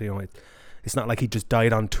that, but, it's not like he just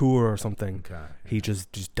died on tour or something. Okay, yeah. He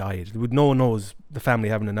just died. No one knows, the family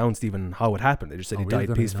haven't announced even how it happened. They just said he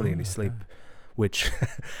died peacefully in his sleep. Which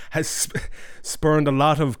has spurned a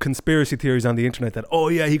lot of conspiracy theories on the internet that,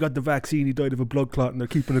 he got the vaccine, he died of a blood clot, and they're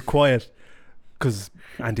keeping it quiet because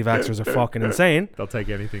anti-vaxxers are fucking insane. They'll take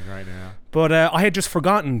anything right now. But I had just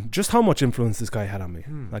forgotten just how much influence this guy had on me.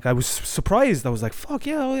 Like, I was surprised. I was like, fuck,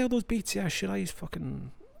 yeah, those beats, yeah, shit,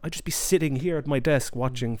 I'd just be sitting here at my desk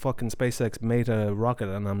watching fucking SpaceX made a rocket,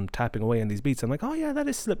 and I'm tapping away on these beats. I'm like, oh yeah, that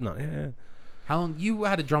is Slipknot, yeah. How long? You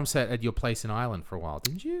had a drum set at your place in Ireland for a while,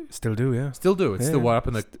 didn't you? Still do, yeah. Still do. It's still up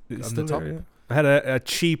on the top. There, yeah. I had a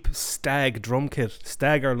cheap Stag drum kit.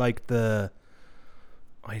 Stag are like the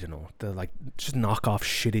just knockoff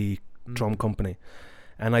shitty drum company,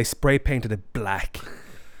 and I spray painted it black.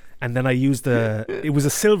 And then I used it was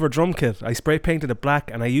a silver drum kit. I spray painted it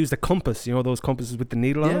black, and I used a compass, those compasses with the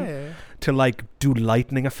needle on them, to like do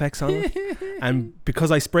lightning effects on it. And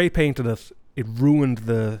because I spray painted it, it ruined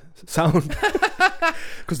the sound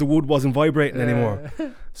because the wood wasn't vibrating anymore.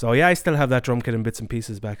 So yeah, I still have that drum kit in bits and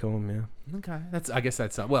pieces back home. Yeah. Okay, I guess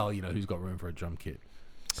that's who's got room for a drum kit?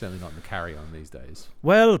 Certainly not in the carry-on these days.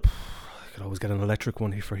 Well, I could always get an electric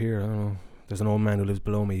one for here. I don't know. There's an old man who lives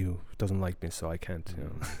below me who doesn't like me, so I can't.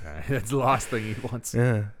 Okay. That's the last thing he wants.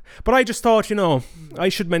 Yeah, but I just thought, I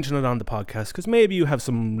should mention it on the podcast because maybe you have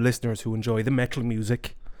some listeners who enjoy the metal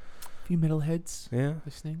music. Few metalheads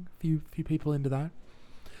listening, few people into that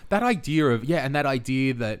idea of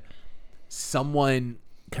that someone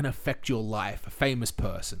can affect your life, a famous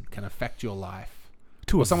person can affect your life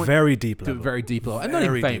to a very deep level, and not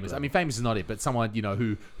even famous. I mean, famous is not it, but someone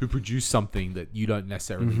who produced something that you don't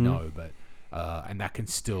necessarily know, but and that can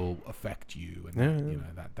still affect you, and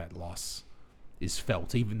that loss is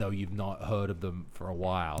felt, even though you've not heard of them for a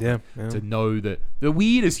while. Yeah. To know that the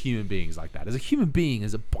weirdest human beings like that, as a human being,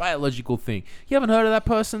 as a biological thing, you haven't heard of that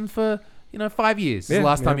person for 5 years. This is the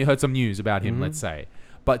last time you heard some news about him, let's say.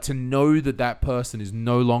 But to know that that person is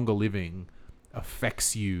no longer living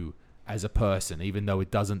affects you as a person, even though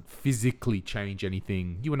it doesn't physically change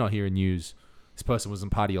anything. You were not hearing news. This person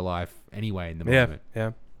wasn't part of your life anyway in the moment.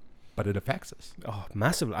 Yeah. But it affects us. Oh,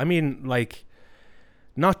 massively. I mean, like,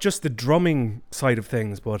 not just the drumming side of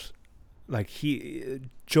things, but like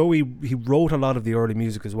Joey wrote a lot of the early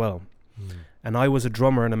music as well. And I was a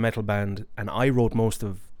drummer in a metal band, and I wrote most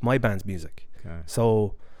of my band's music. Okay.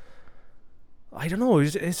 So I don't know.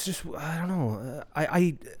 It's just, I don't know.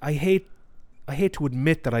 I hate to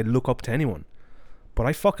admit that I look up to anyone, but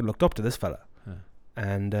I fucking looked up to this fella,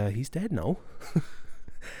 and he's dead now.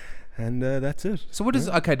 And that's it. So what is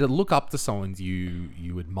okay to look up to someone?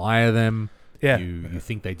 You admire them. Yeah. You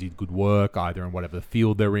think they did good work either in whatever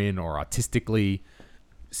field they're in or artistically.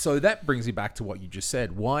 So that brings me back to what you just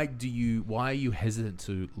said. Why are you hesitant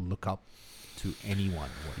to look up to anyone?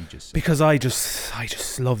 What you just said? Because I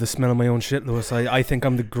just love the smell of my own shit, Lewis. I think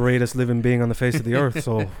I'm the greatest living being on the face of the earth.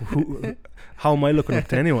 So how am I looking up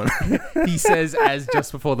to anyone? He says, as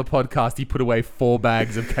just before the podcast, he put away 4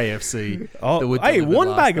 bags of KFC. Oh, hey,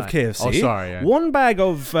 1 bag of KFC. Oh, sorry. Yeah. 1 bag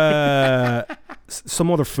of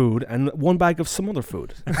some other food, and 1 bag of some other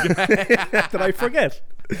food that I forget.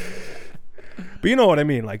 But you know what I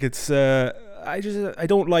mean. Like, it's I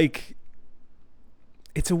don't like.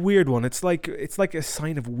 It's a weird one. It's like a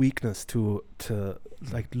sign of weakness to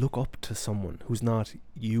like look up to someone who's not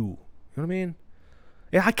you. You know what I mean?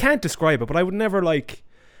 Yeah, I can't describe it, but I would never like.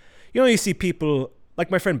 You see people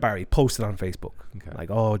like my friend Barry posted on Facebook,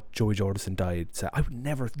 like, "Oh, Joey Jordison died." So I would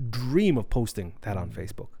never dream of posting that on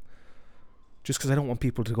Facebook, just because I don't want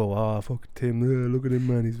people to go, "Oh, fucking Tim, look at him,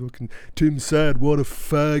 man. He's fucking Tim's sad. What a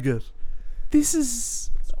faggot." This is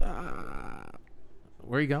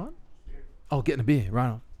where are you going? Oh, getting a beer, right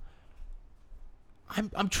on.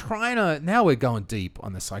 I'm trying to. Now we're going deep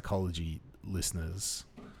on the psychology, listeners,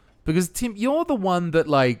 because Tim, you're the one that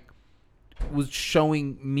like was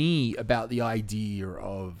showing me about the idea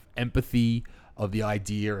of empathy, of the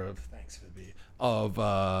idea of thanks for the beer,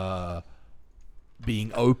 of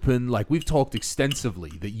being open. Like we've talked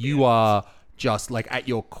extensively that you are just like at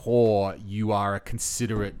your core, you are a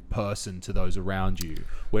considerate person to those around you.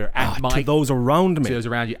 Where at to those around me, to those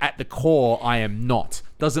around you, at the core, I am not.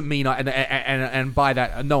 Doesn't mean and by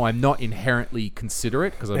that, no, I'm not inherently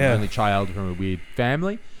considerate because I'm an only child from a weird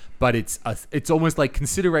family. But it's almost like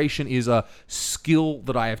consideration is a skill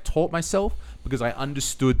that I have taught myself because I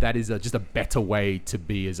understood that is just a better way to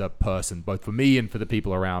be as a person, both for me and for the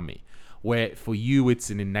people around me. Where for you,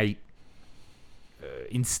 it's an innate,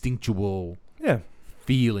 instinctual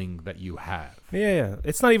feeling that you have. Yeah.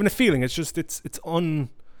 It's not even a feeling. It's just it's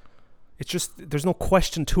just there's no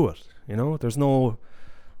question to it. There's no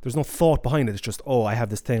thought behind it. It's just, oh, I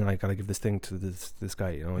have this thing. I gotta give this thing to this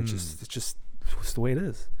guy. It's just it's the way it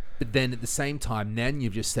is. But then at the same time, then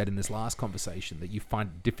you've just said in this last conversation that you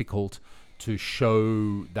find it difficult to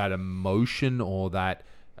show that emotion or that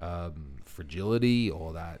fragility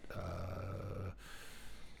or that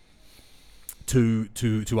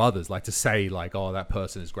to others, like to say like, oh, that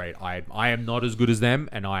person is great. I am not as good as them,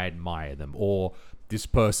 and I admire them. Or this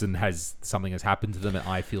person something has happened to them, and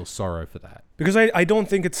I feel sorrow for that. Because I don't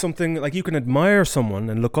think it's something like you can admire someone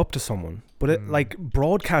and look up to someone, but like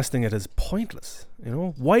broadcasting it is pointless.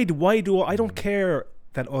 Why do I don't care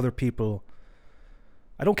that other people.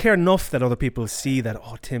 I don't care enough that other people see that,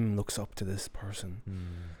 oh, Tim looks up to this person.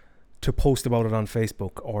 To post about it on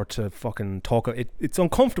Facebook or to fucking talk. It's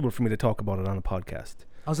uncomfortable for me to talk about it on a podcast.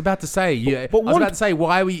 I was about to say,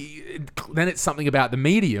 why then it's something about the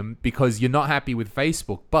medium because you're not happy with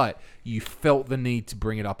Facebook, but you felt the need to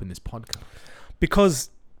bring it up in this podcast. Because,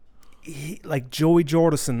 like Joey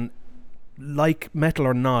Jordison, like metal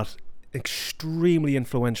or not, extremely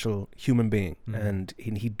influential human being. And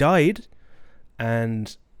he died,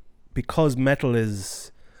 and because metal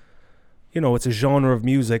is... it's a genre of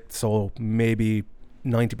music, so maybe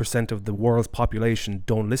 90% of the world's population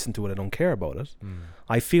don't listen to it, I don't care about it.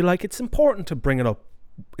 I feel like it's important to bring it up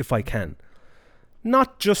if I can.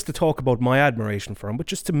 Not just to talk about my admiration for him, but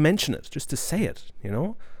just to mention it, just to say it,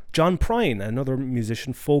 John Prine, another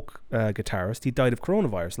musician, folk guitarist, he died of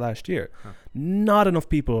coronavirus last year. Not enough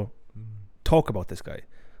people talk about this guy.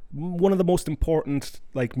 One of the most important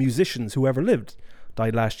musicians who ever lived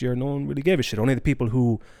died last year. No one really gave a shit. Only the people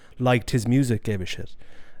who liked his music gave a shit.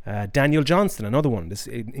 Daniel Johnston, another one, this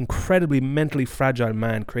incredibly mentally fragile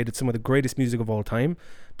man, created some of the greatest music of all time,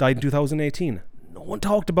 died in 2018. No one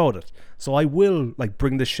talked about it. So I will like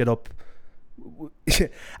bring this shit up.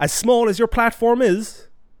 As small as your platform is,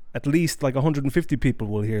 at least like 150 people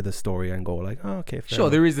will hear this story and go like, oh, okay, fair Sure,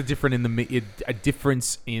 enough. there is a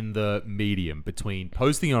difference in the medium between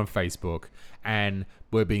posting on Facebook and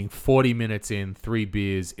we're being 40 minutes in, 3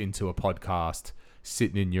 beers into a podcast,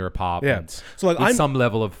 sitting in your apartment. So like with some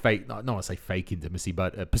level of fake, not want to say fake intimacy,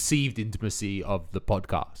 but perceived intimacy of the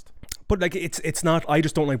podcast. But like it's not. I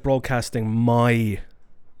just don't like broadcasting my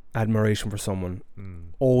admiration for someone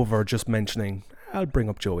over just mentioning. I'll bring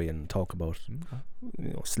up Joey and talk about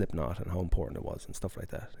Slipknot and how important it was and stuff like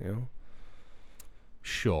that.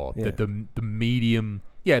 Sure, Yeah. that the medium,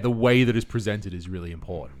 the way that it's presented is really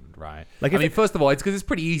important, right? Like I mean, first of all, it's because it's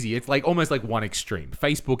pretty easy. It's like almost like one extreme.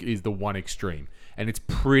 Facebook is the one extreme, and it's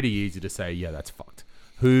pretty easy to say, yeah, that's fucked.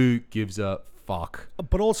 Who gives a fuck?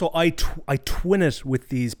 But also, I twin it with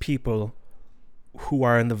these people who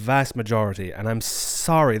are in the vast majority, and I'm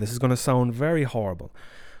sorry, this is going to sound very horrible,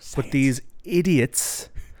 but these idiots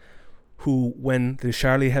who, when the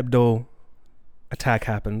Charlie Hebdo attack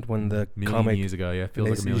happened, when the comic years ago, feels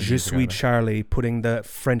like a million Je years suis ago. Charlie putting the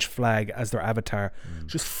French flag as their avatar,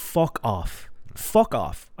 just fuck off. Fuck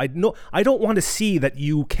off. I don't want to see that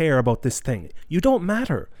you care about this thing. You don't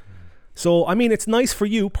matter. So, I mean, it's nice for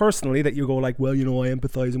you personally that you go like, well, I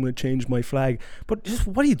empathize, I'm going to change my flag. But just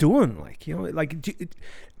what are you doing? Like,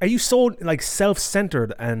 are you so like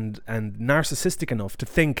self-centered and narcissistic enough to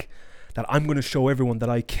think that I'm going to show everyone that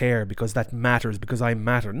I care because that matters, because I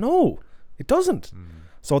matter? No, it doesn't.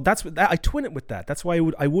 So that's I twin it with that. That's why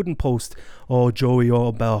I wouldn't post, oh, Joey,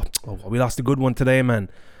 we lost a good one today, man.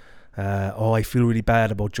 I feel really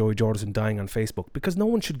bad about Joey Jordison dying on Facebook, because no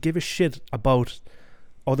one should give a shit about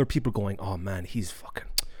other people going, oh man, he's fucking,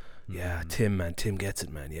 Tim gets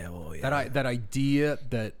it, man. That idea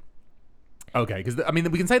that, okay, because I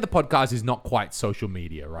mean, we can say the podcast is not quite social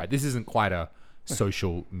media, right? This isn't quite a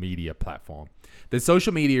social media platform. The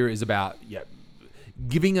social media is about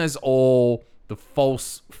giving us all the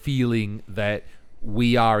false feeling that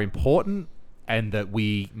we are important and that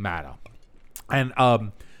we matter. And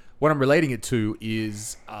what I'm relating it to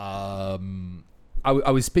is I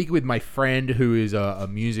was speaking with my friend who is a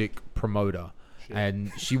music promoter,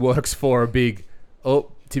 and she works for a big.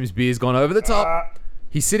 Oh, Tim's beer's gone over the top.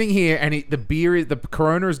 He's sitting here, and the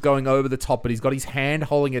Corona is going over the top, but he's got his hand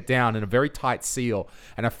holding it down in a very tight seal.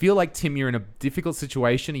 And I feel like, Tim, you're in a difficult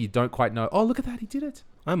situation, and you don't quite know. Oh, look at that, he did it.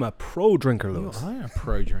 I'm a pro drinker, Lewis. I am a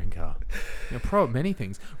pro drinker. You're a pro at many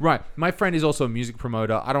things. Right. My friend is also a music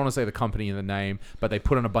promoter. I don't want to say the company in the name, but they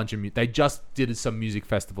put on a bunch of they just did some music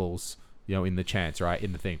festivals, in the chance, right?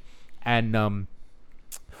 In the thing. And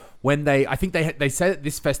when I think they said at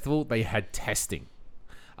this festival they had testing.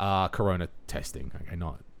 Corona testing. Okay,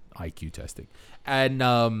 not IQ testing. And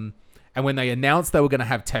when they announced they were gonna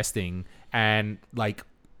have testing, and like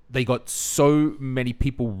they got so many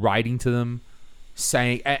people writing to them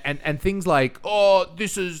saying and things like, oh,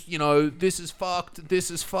 this is fucked,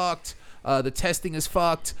 the testing is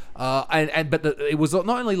fucked, it was not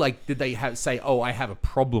only like did they say, oh, I have a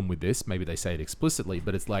problem with this, maybe they say it explicitly,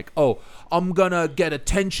 but it's like, oh, I'm gonna get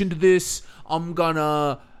attention to this, I'm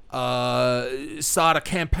gonna start a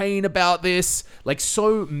campaign about this. Like,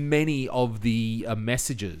 so many of the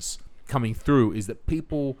messages coming through is that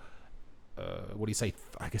people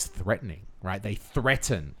I guess threatening, right? They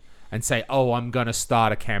threaten and say, oh, I'm going to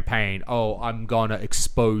start a campaign. Oh, I'm going to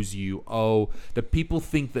expose you. Oh, the people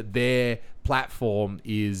think that their platform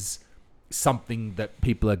is something that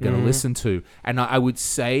people are going to listen to. And I would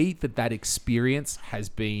say that experience has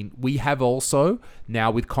been, we have also now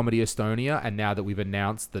with Comedy Estonia, and now that we've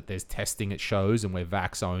announced that there's testing at shows and we're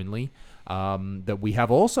vax only, that we have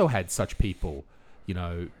also had such people,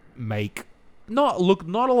 make not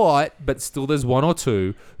a lot, but still there's one or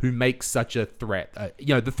two who make such a threat.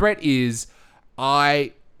 The threat is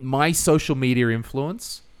my social media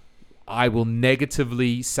influence. I will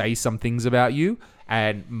negatively say some things about you,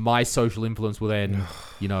 and my social influence will then,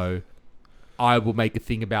 I will make a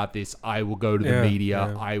thing about this. I will go to the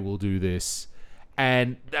media. I will do this.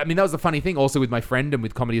 And I mean, that was the funny thing also with my friend and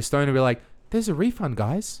with Comedy Estonia. We're like, there's a refund,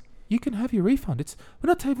 guys. You can have your refund. We're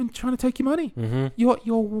not even trying to take your money. You're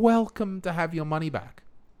welcome to have your money back.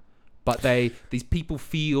 But these people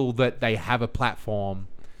feel that they have a platform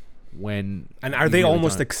when. And are they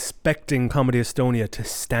almost expecting Comedy Estonia to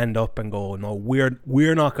stand up and go, no,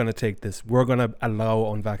 we're not going to take this. We're going to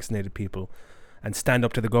allow unvaccinated people and stand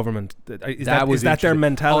up to the government? Is that their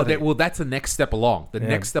mentality? Well, that's the next step along.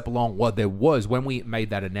 Next step along, what there was when we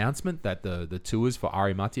made that announcement that the tours for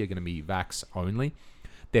Ari Matti are going to be vax only.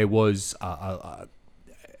 There was,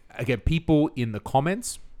 again, people in the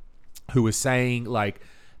comments who were saying like,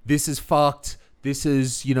 this is fucked. This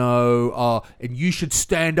is, you know, and you should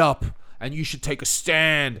stand up and you should take a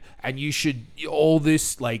stand and you should all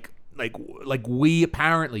this like we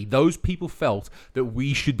apparently, those people felt that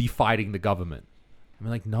we should be fighting the government. I'm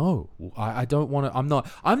like, no, I don't want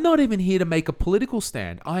to. I'm not even here to make a political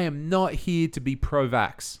stand. I am not here to be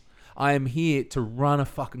pro-vax. I am here to run a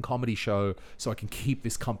fucking comedy show so I can keep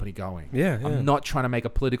this company going. Yeah. I'm not trying to make a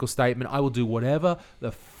political statement. I will do whatever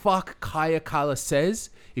the fuck Kaya Kala says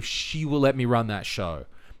if she will let me run that show.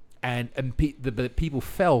 But people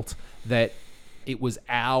felt that it was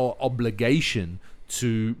our obligation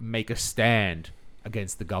to make a stand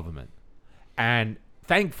against the government. And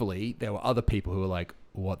thankfully, there were other people who were like,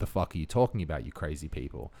 what the fuck are you talking about, you crazy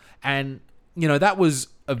people? And, you know, that was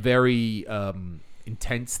a very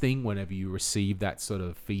intense thing whenever you receive that sort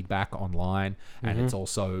of feedback online. And it's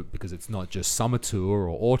also because it's not just summer tour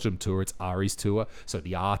or autumn tour, it's Ari's tour. So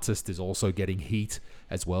the artist is also getting heat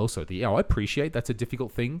as well. So I appreciate that's a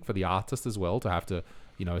difficult thing for the artist as well to have to,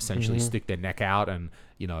 you know, essentially stick their neck out. And,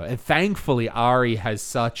 you know, and thankfully Ari has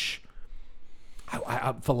such,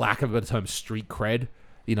 for lack of a better term, street cred,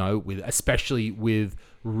 you know, especially with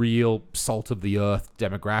real salt of the earth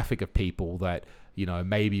demographic of people that, you know,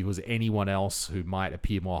 maybe it was anyone else who might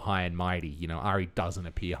appear more high and mighty. You know, Ari doesn't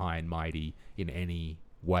appear high and mighty in any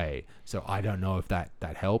way. So I don't know if that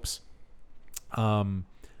helps. And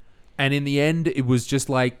in the end, it was just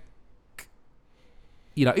like,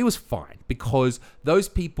 you know, it was fine because those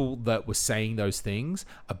people that were saying those things,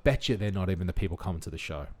 I bet you they're not even the people coming to the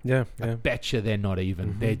show. Yeah. I bet you they're not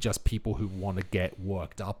even. They're just people who want to get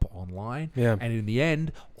worked up online. Yeah. And in the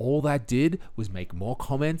end, all that did was make more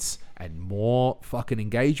comments and more fucking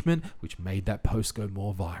engagement, which made that post go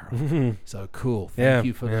more viral. So cool. Thank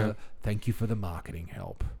you for the marketing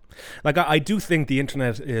help. Like I do think the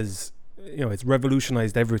internet is, you know, it's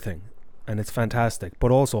revolutionized everything and it's fantastic.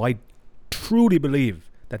 But also I truly believe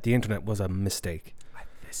that the internet was a mistake.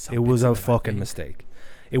 It was a fucking mistake.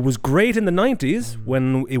 It was great in the 90s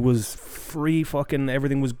when it was free, fucking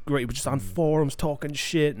everything was great. It was just on forums talking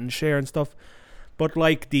shit and sharing stuff. But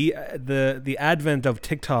like the advent of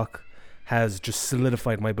TikTok has just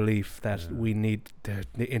solidified my belief that we need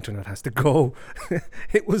the internet has to go.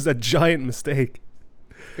 It was a giant mistake.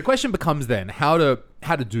 The question becomes then how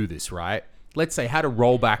to do this, right? Let's say how to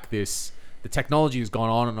roll back this. The technology has gone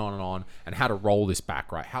on and on and on, and how to roll this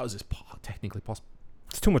back, right? How is this technically possible?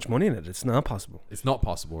 It's too much money in it. It's not possible. It's not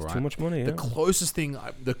possible, right? It's too much money, The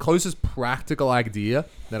closest practical idea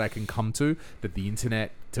that I can come to that the internet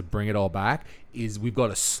to bring it all back is we've got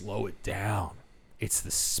to slow it down. It's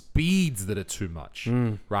the speeds that are too much,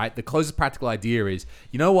 right? The closest practical idea is,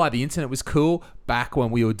 you know why the internet was cool back when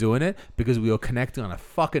we were doing it? Because we were connecting on a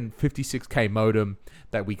fucking 56K modem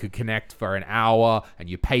that we could connect for an hour, and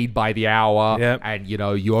you paid by the hour, and you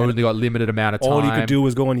know you only got limited amount of time. All you could do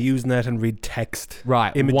was go on Usenet and read text,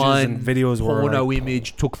 right? Images and videos. Porno like,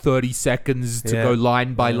 image took 30 seconds to go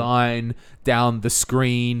line by line down the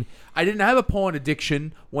screen. I didn't have a porn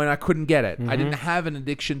addiction when I couldn't get it. I didn't have an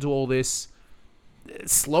addiction to all this.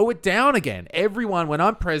 Slow it down again. Everyone, when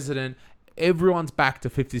I'm president, everyone's back to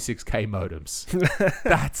 56K modems.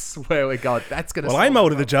 That's where we're going. That's gonna. Well, I'm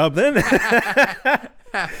out of the job then.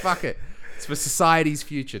 Fuck it. It's for society's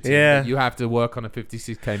future too. Yeah. You have to work on a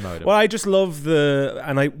 56K modem. Well, I just love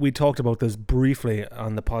we talked about this briefly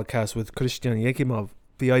on the podcast with Christian Yakimov,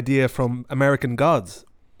 the idea from American Gods,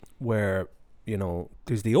 where, you know,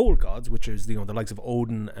 there's the old gods, which is, you know, the likes of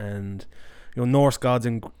Odin and, you know, Norse gods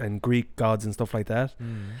and Greek gods and stuff like that.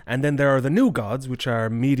 And then there are the new gods, which are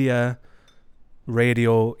media,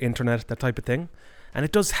 radio, internet, that type of thing. And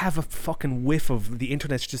it does have a fucking whiff of the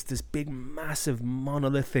internet's just this big, massive,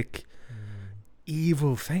 monolithic,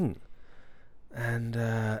 evil thing. And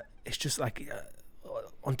it's just like,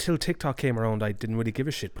 until TikTok came around, I didn't really give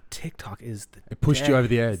a shit. But TikTok is it pushed you over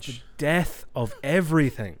the edge. The death of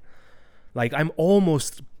everything. Like, I'm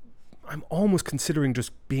almost considering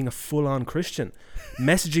just being a full-on Christian,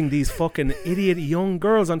 messaging these fucking idiot young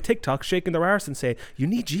girls on TikTok, shaking their arse and saying, "You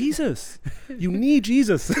need Jesus. You need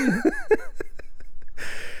Jesus."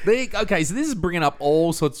 Okay, so this is bringing up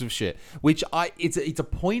all sorts of shit, which it's a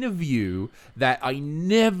point of view that I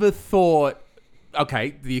never thought.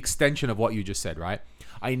 Okay, the extension of what you just said, right?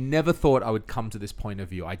 I never thought I would come to this point of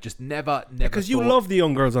view. I just never. Because you love the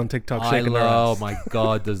young girls on TikTok shaking their ass. Oh my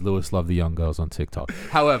God, does Lewis love the young girls on TikTok?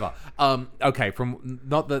 However, okay, from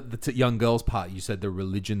not the young girls part, you said the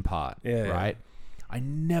religion part, right? I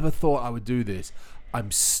never thought I would do this. I'm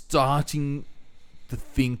starting to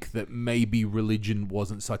think that maybe religion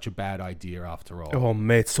wasn't such a bad idea after all. Oh,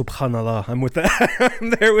 mate, subhanallah. I'm with that. I'm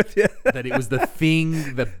there with you. That it was the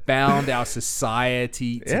thing that bound our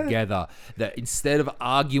society Yeah. together. That instead of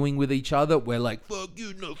arguing with each other, we're like, fuck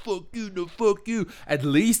you, no, fuck you, no, fuck you. At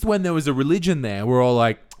least when there was a religion there, we're all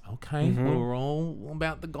like, okay, well, we're all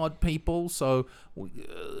about the God people. So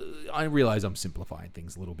I realize I'm simplifying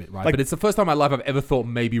things a little bit, right? Like- But it's the first time in my life I've ever thought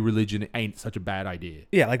maybe religion ain't such a bad idea.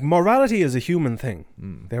 Yeah, like morality is a human thing.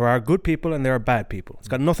 There are good people and there are bad people. It's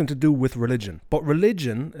got nothing to do with religion. But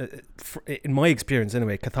religion, in my experience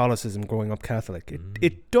anyway, Catholicism, growing up Catholic,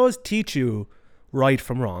 it does teach you right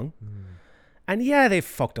from wrong. And yeah, they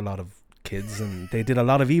fucked a lot of kids and they did a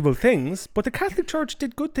lot of evil things, but the Catholic Church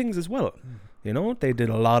did good things as well. You know, they did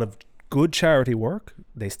a lot of good charity work.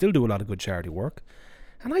 They still do a lot of good charity work.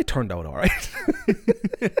 And I turned out all right.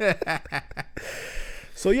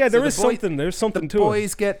 So yeah, there's something to it.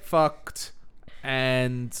 Boys get fucked,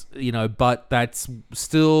 and but that's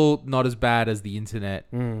still not as bad as the internet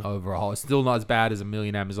overall. It's still not as bad as a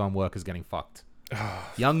million Amazon workers getting fucked.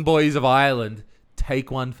 Young boys of Ireland,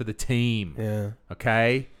 take one for the team. Yeah.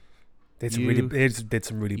 Okay. They did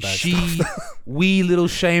some really bad stuff. Wee little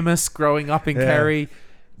Seamus growing up in Kerry,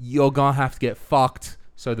 you're gonna have to get fucked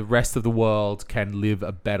so the rest of the world can live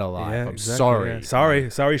a better life. Yeah, I'm exactly, sorry. yeah.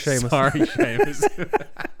 Sorry, Seamus. Sorry, Seamus.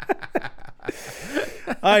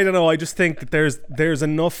 I don't know. I just think that there's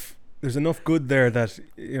enough good there that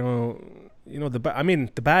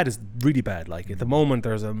the bad is really bad. Like at the moment,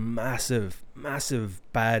 there's a massive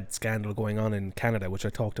bad scandal going on in Canada, which I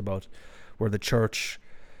talked about, where the church,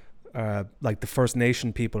 like the First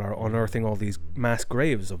Nation people, are unearthing all these mass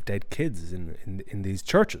graves of dead kids in these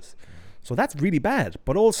churches. So that's really bad.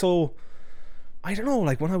 But also, I don't know.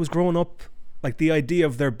 Like when I was growing up, like the idea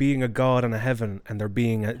of there being a God and a heaven and there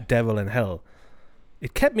being a devil in hell,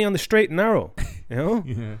 it kept me on the straight and narrow,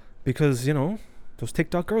 Yeah. because those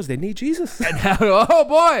TikTok girls, they need Jesus. Oh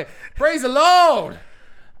boy, praise the Lord.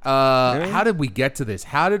 How did we get to this?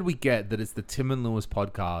 How did we get that it's the Tim and Lewis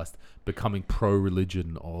podcast becoming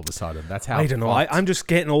pro-religion all of a sudden? That's how I don't know. I'm just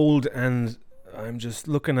getting old and I'm just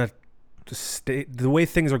looking at the way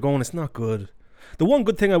things are going. It's not good. The one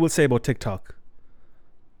good thing I will say about TikTok,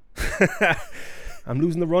 I'm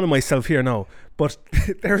losing the run of myself here now, but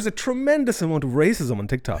there's a tremendous amount of racism on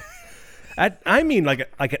TikTok. I mean, like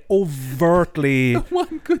overtly.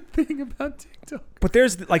 one good thing about TikTok. But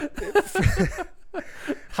there's like,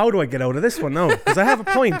 how do I get out of this one now? Because I have a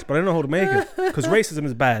point, but I don't know how to make it. Because racism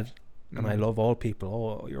is bad, and I love all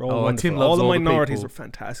people. Oh, you're all wonderful. Tim All loves the all the minorities people. are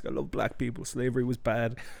fantastic. I love black people. Slavery was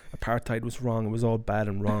bad. Apartheid was wrong. It was all bad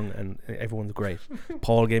and wrong, and everyone's great.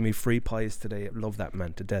 Paul gave me free pies today. I love that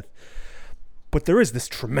man to death. But there is this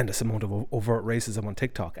tremendous amount of overt racism on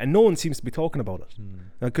TikTok, and no one seems to be talking about it.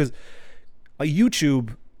 Because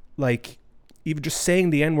YouTube, like, even just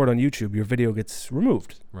saying the N-word on YouTube, your video gets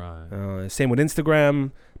removed. Right. Same with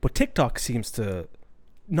Instagram, but TikTok seems to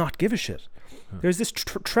not give a shit. There's this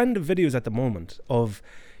trend of videos at the moment of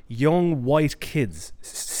young white kids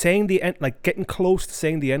saying getting close to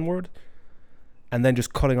saying the N-word, and then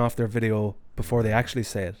just cutting off their video before they actually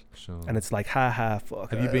say it. Sure. And it's like, ha ha,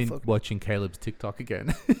 fuck. Have you been watching Caleb's TikTok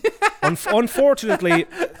again? Unfortunately,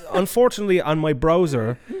 on my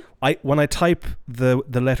browser, when I type the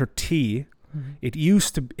letter T, it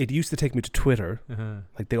used to take me to Twitter,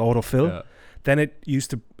 like the autofill. Yeah. Then it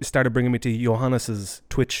started bringing me to Johannes's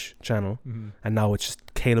Twitch channel, and now it's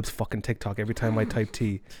just Caleb's fucking TikTok every time I type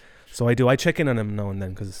T. So I check in on him now and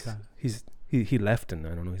then because he left and I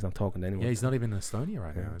don't know, he's not talking to anyone. Yeah, he's not even in Estonia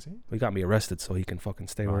right now, is he? He got me arrested so he can fucking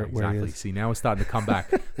stay where he is. See, now we're starting to come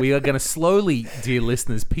back. We are going to slowly, dear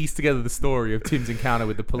listeners, piece together the story of Tim's encounter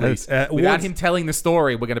with the police. Without him telling the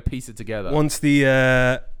story, we're going to piece it together. Once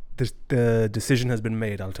the decision has been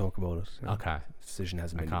made, I'll talk about it. Okay. Decision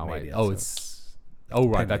hasn't been Can't made wait. yet. Oh, so. it's... Oh,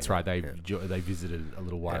 right, that's right. They Yeah. they visited a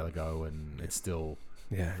little while ago and it's still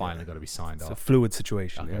finally got to be signed It's off. a fluid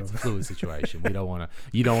situation. Okay, you know. it's a fluid situation. You don't want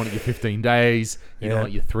your 15 days. You don't Yeah.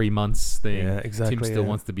 want your 3 months thing. Yeah, exactly, Tim still yeah.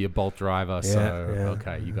 wants to be a Bolt driver. Yeah, So, yeah,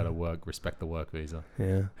 okay, you got to respect the work visa.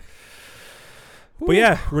 Yeah. But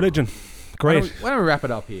yeah, religion. Great. Why don't we wrap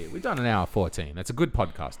it up here? We've done an hour 14. That's a good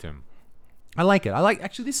podcast, Tim. I like it.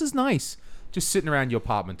 Actually, this is nice. Just sitting around your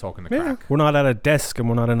apartment talking to Yeah. crack. We're not at a desk and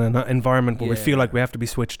we're not in an environment where we feel Yeah. like we have to be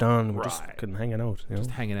switched on. We're just Right. kind of hanging out. You know?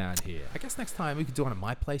 Just hanging out here. I guess next time we could do one at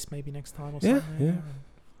my place maybe next time or Yeah, something. yeah.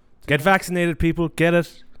 Get vaccinated, people. Get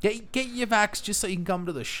it. Get your vax just so you can come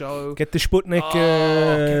to the show. Get the Sputnik.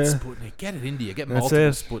 Get Sputnik. Get it India. Get That's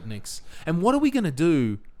multiple it. Sputniks. And what are we going to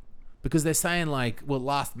do because they're saying like we'll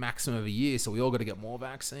last maximum of a year, so we all got to get more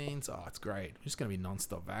vaccines. Oh, it's great. It's just going to be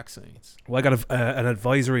non-stop vaccines. Well, I got an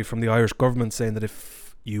advisory from the Irish government saying that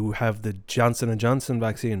if you have the Johnson & Johnson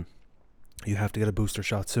vaccine, you have to get a booster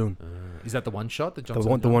shot soon. Is that the one shot?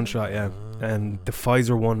 The one shot, yeah. And the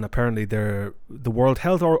Pfizer one, apparently, the World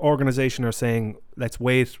Health Organization are saying let's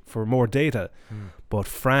wait for more data. But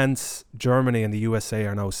France, Germany, and the USA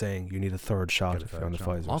are now saying you need a third shot if you're on the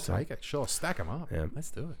Pfizer. I'll take it. Sure, stack them up. Yeah. Let's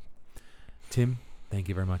do it. Tim, thank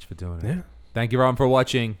you very much for doing it. Yeah. Thank you, everyone, for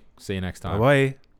watching. See you next time. Bye.